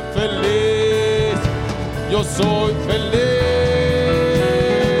soy feliz, yo soy feliz.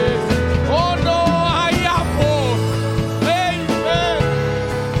 Oh, no hay amor, baby.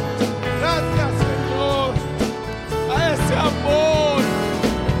 Gracias, Señor, a ese amor,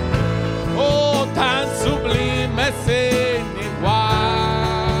 oh, tan sublime, sin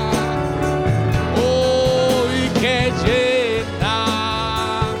igual, oh, y que llena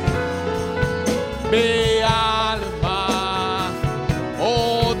mi alma,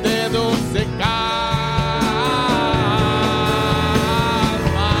 oh, de dulce canto.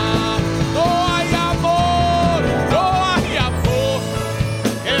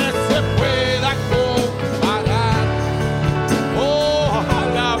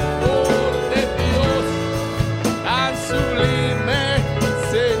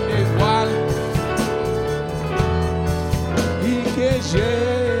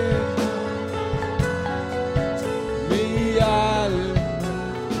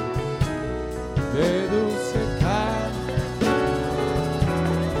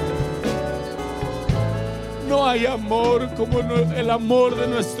 hay amor como el amor de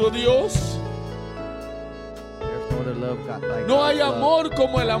nuestro Dios. There's no other love like No hay God's love. amor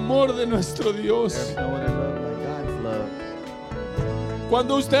como el amor de nuestro There's Dios. no other love like God's love.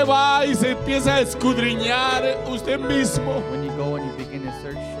 Cuando usted va y se empieza a escudriñar usted mismo When you go and you begin to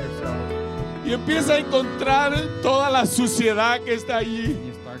search yourself, y empieza a encontrar toda la suciedad que está allí, and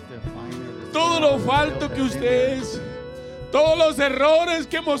you start to find the todo lo falto que usted es, todos los errores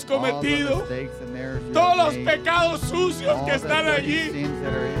que hemos all the cometido, mistakes and errors you todos have los made, pecados sucios all que the están dirty allí, sins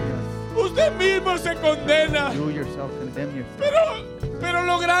that are in usted mismo se condena. you. You yourself condemn yourself. Pero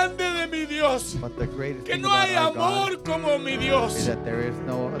lo grande de mi Dios, But the greatest que thing no about hay our God amor como mi is Dios. that there is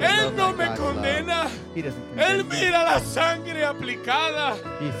no other Él love no like me God's condena. love. He doesn't Él condemn me. mira la sangre aplicada.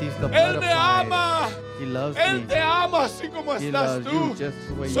 He sees the Él blood me applied. ama. He loves Él me. te ama así como He estás loves tú. you just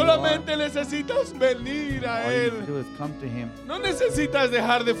the way you Solamente necesitas venir a All you Él. need to do is come to Him. No necesitas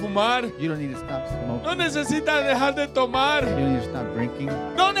dejar de fumar. You don't need to stop smoking. No necesitas dejar de tomar. You don't need to stop drinking.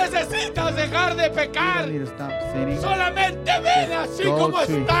 You No necesitas dejar de pecar. don't need to stop sinning. Solamente ven así Go como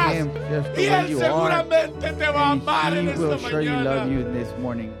to estás. Him just Y the way Él you are. seguramente te va a amar en And He will esta surely love mañana. you this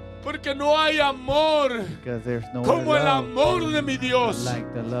morning. Porque no hay amor Because there's no como other el love amor de mi Dios.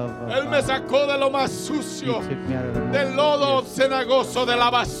 like the love of Él me God. sacó de lo más He sucio, took me out of the del lodo cenagoso, de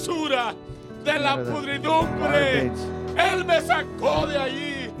la basura, de la out of the pudridumbre. garbage. Él me sacó de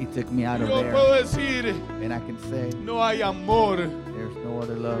allí. He took me out of Yo there. puedo decir, And I can say, no hay amor, there's no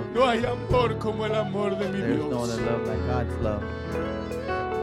other love. no hay amor como el amor de mi There's no Dios. other love like God's love.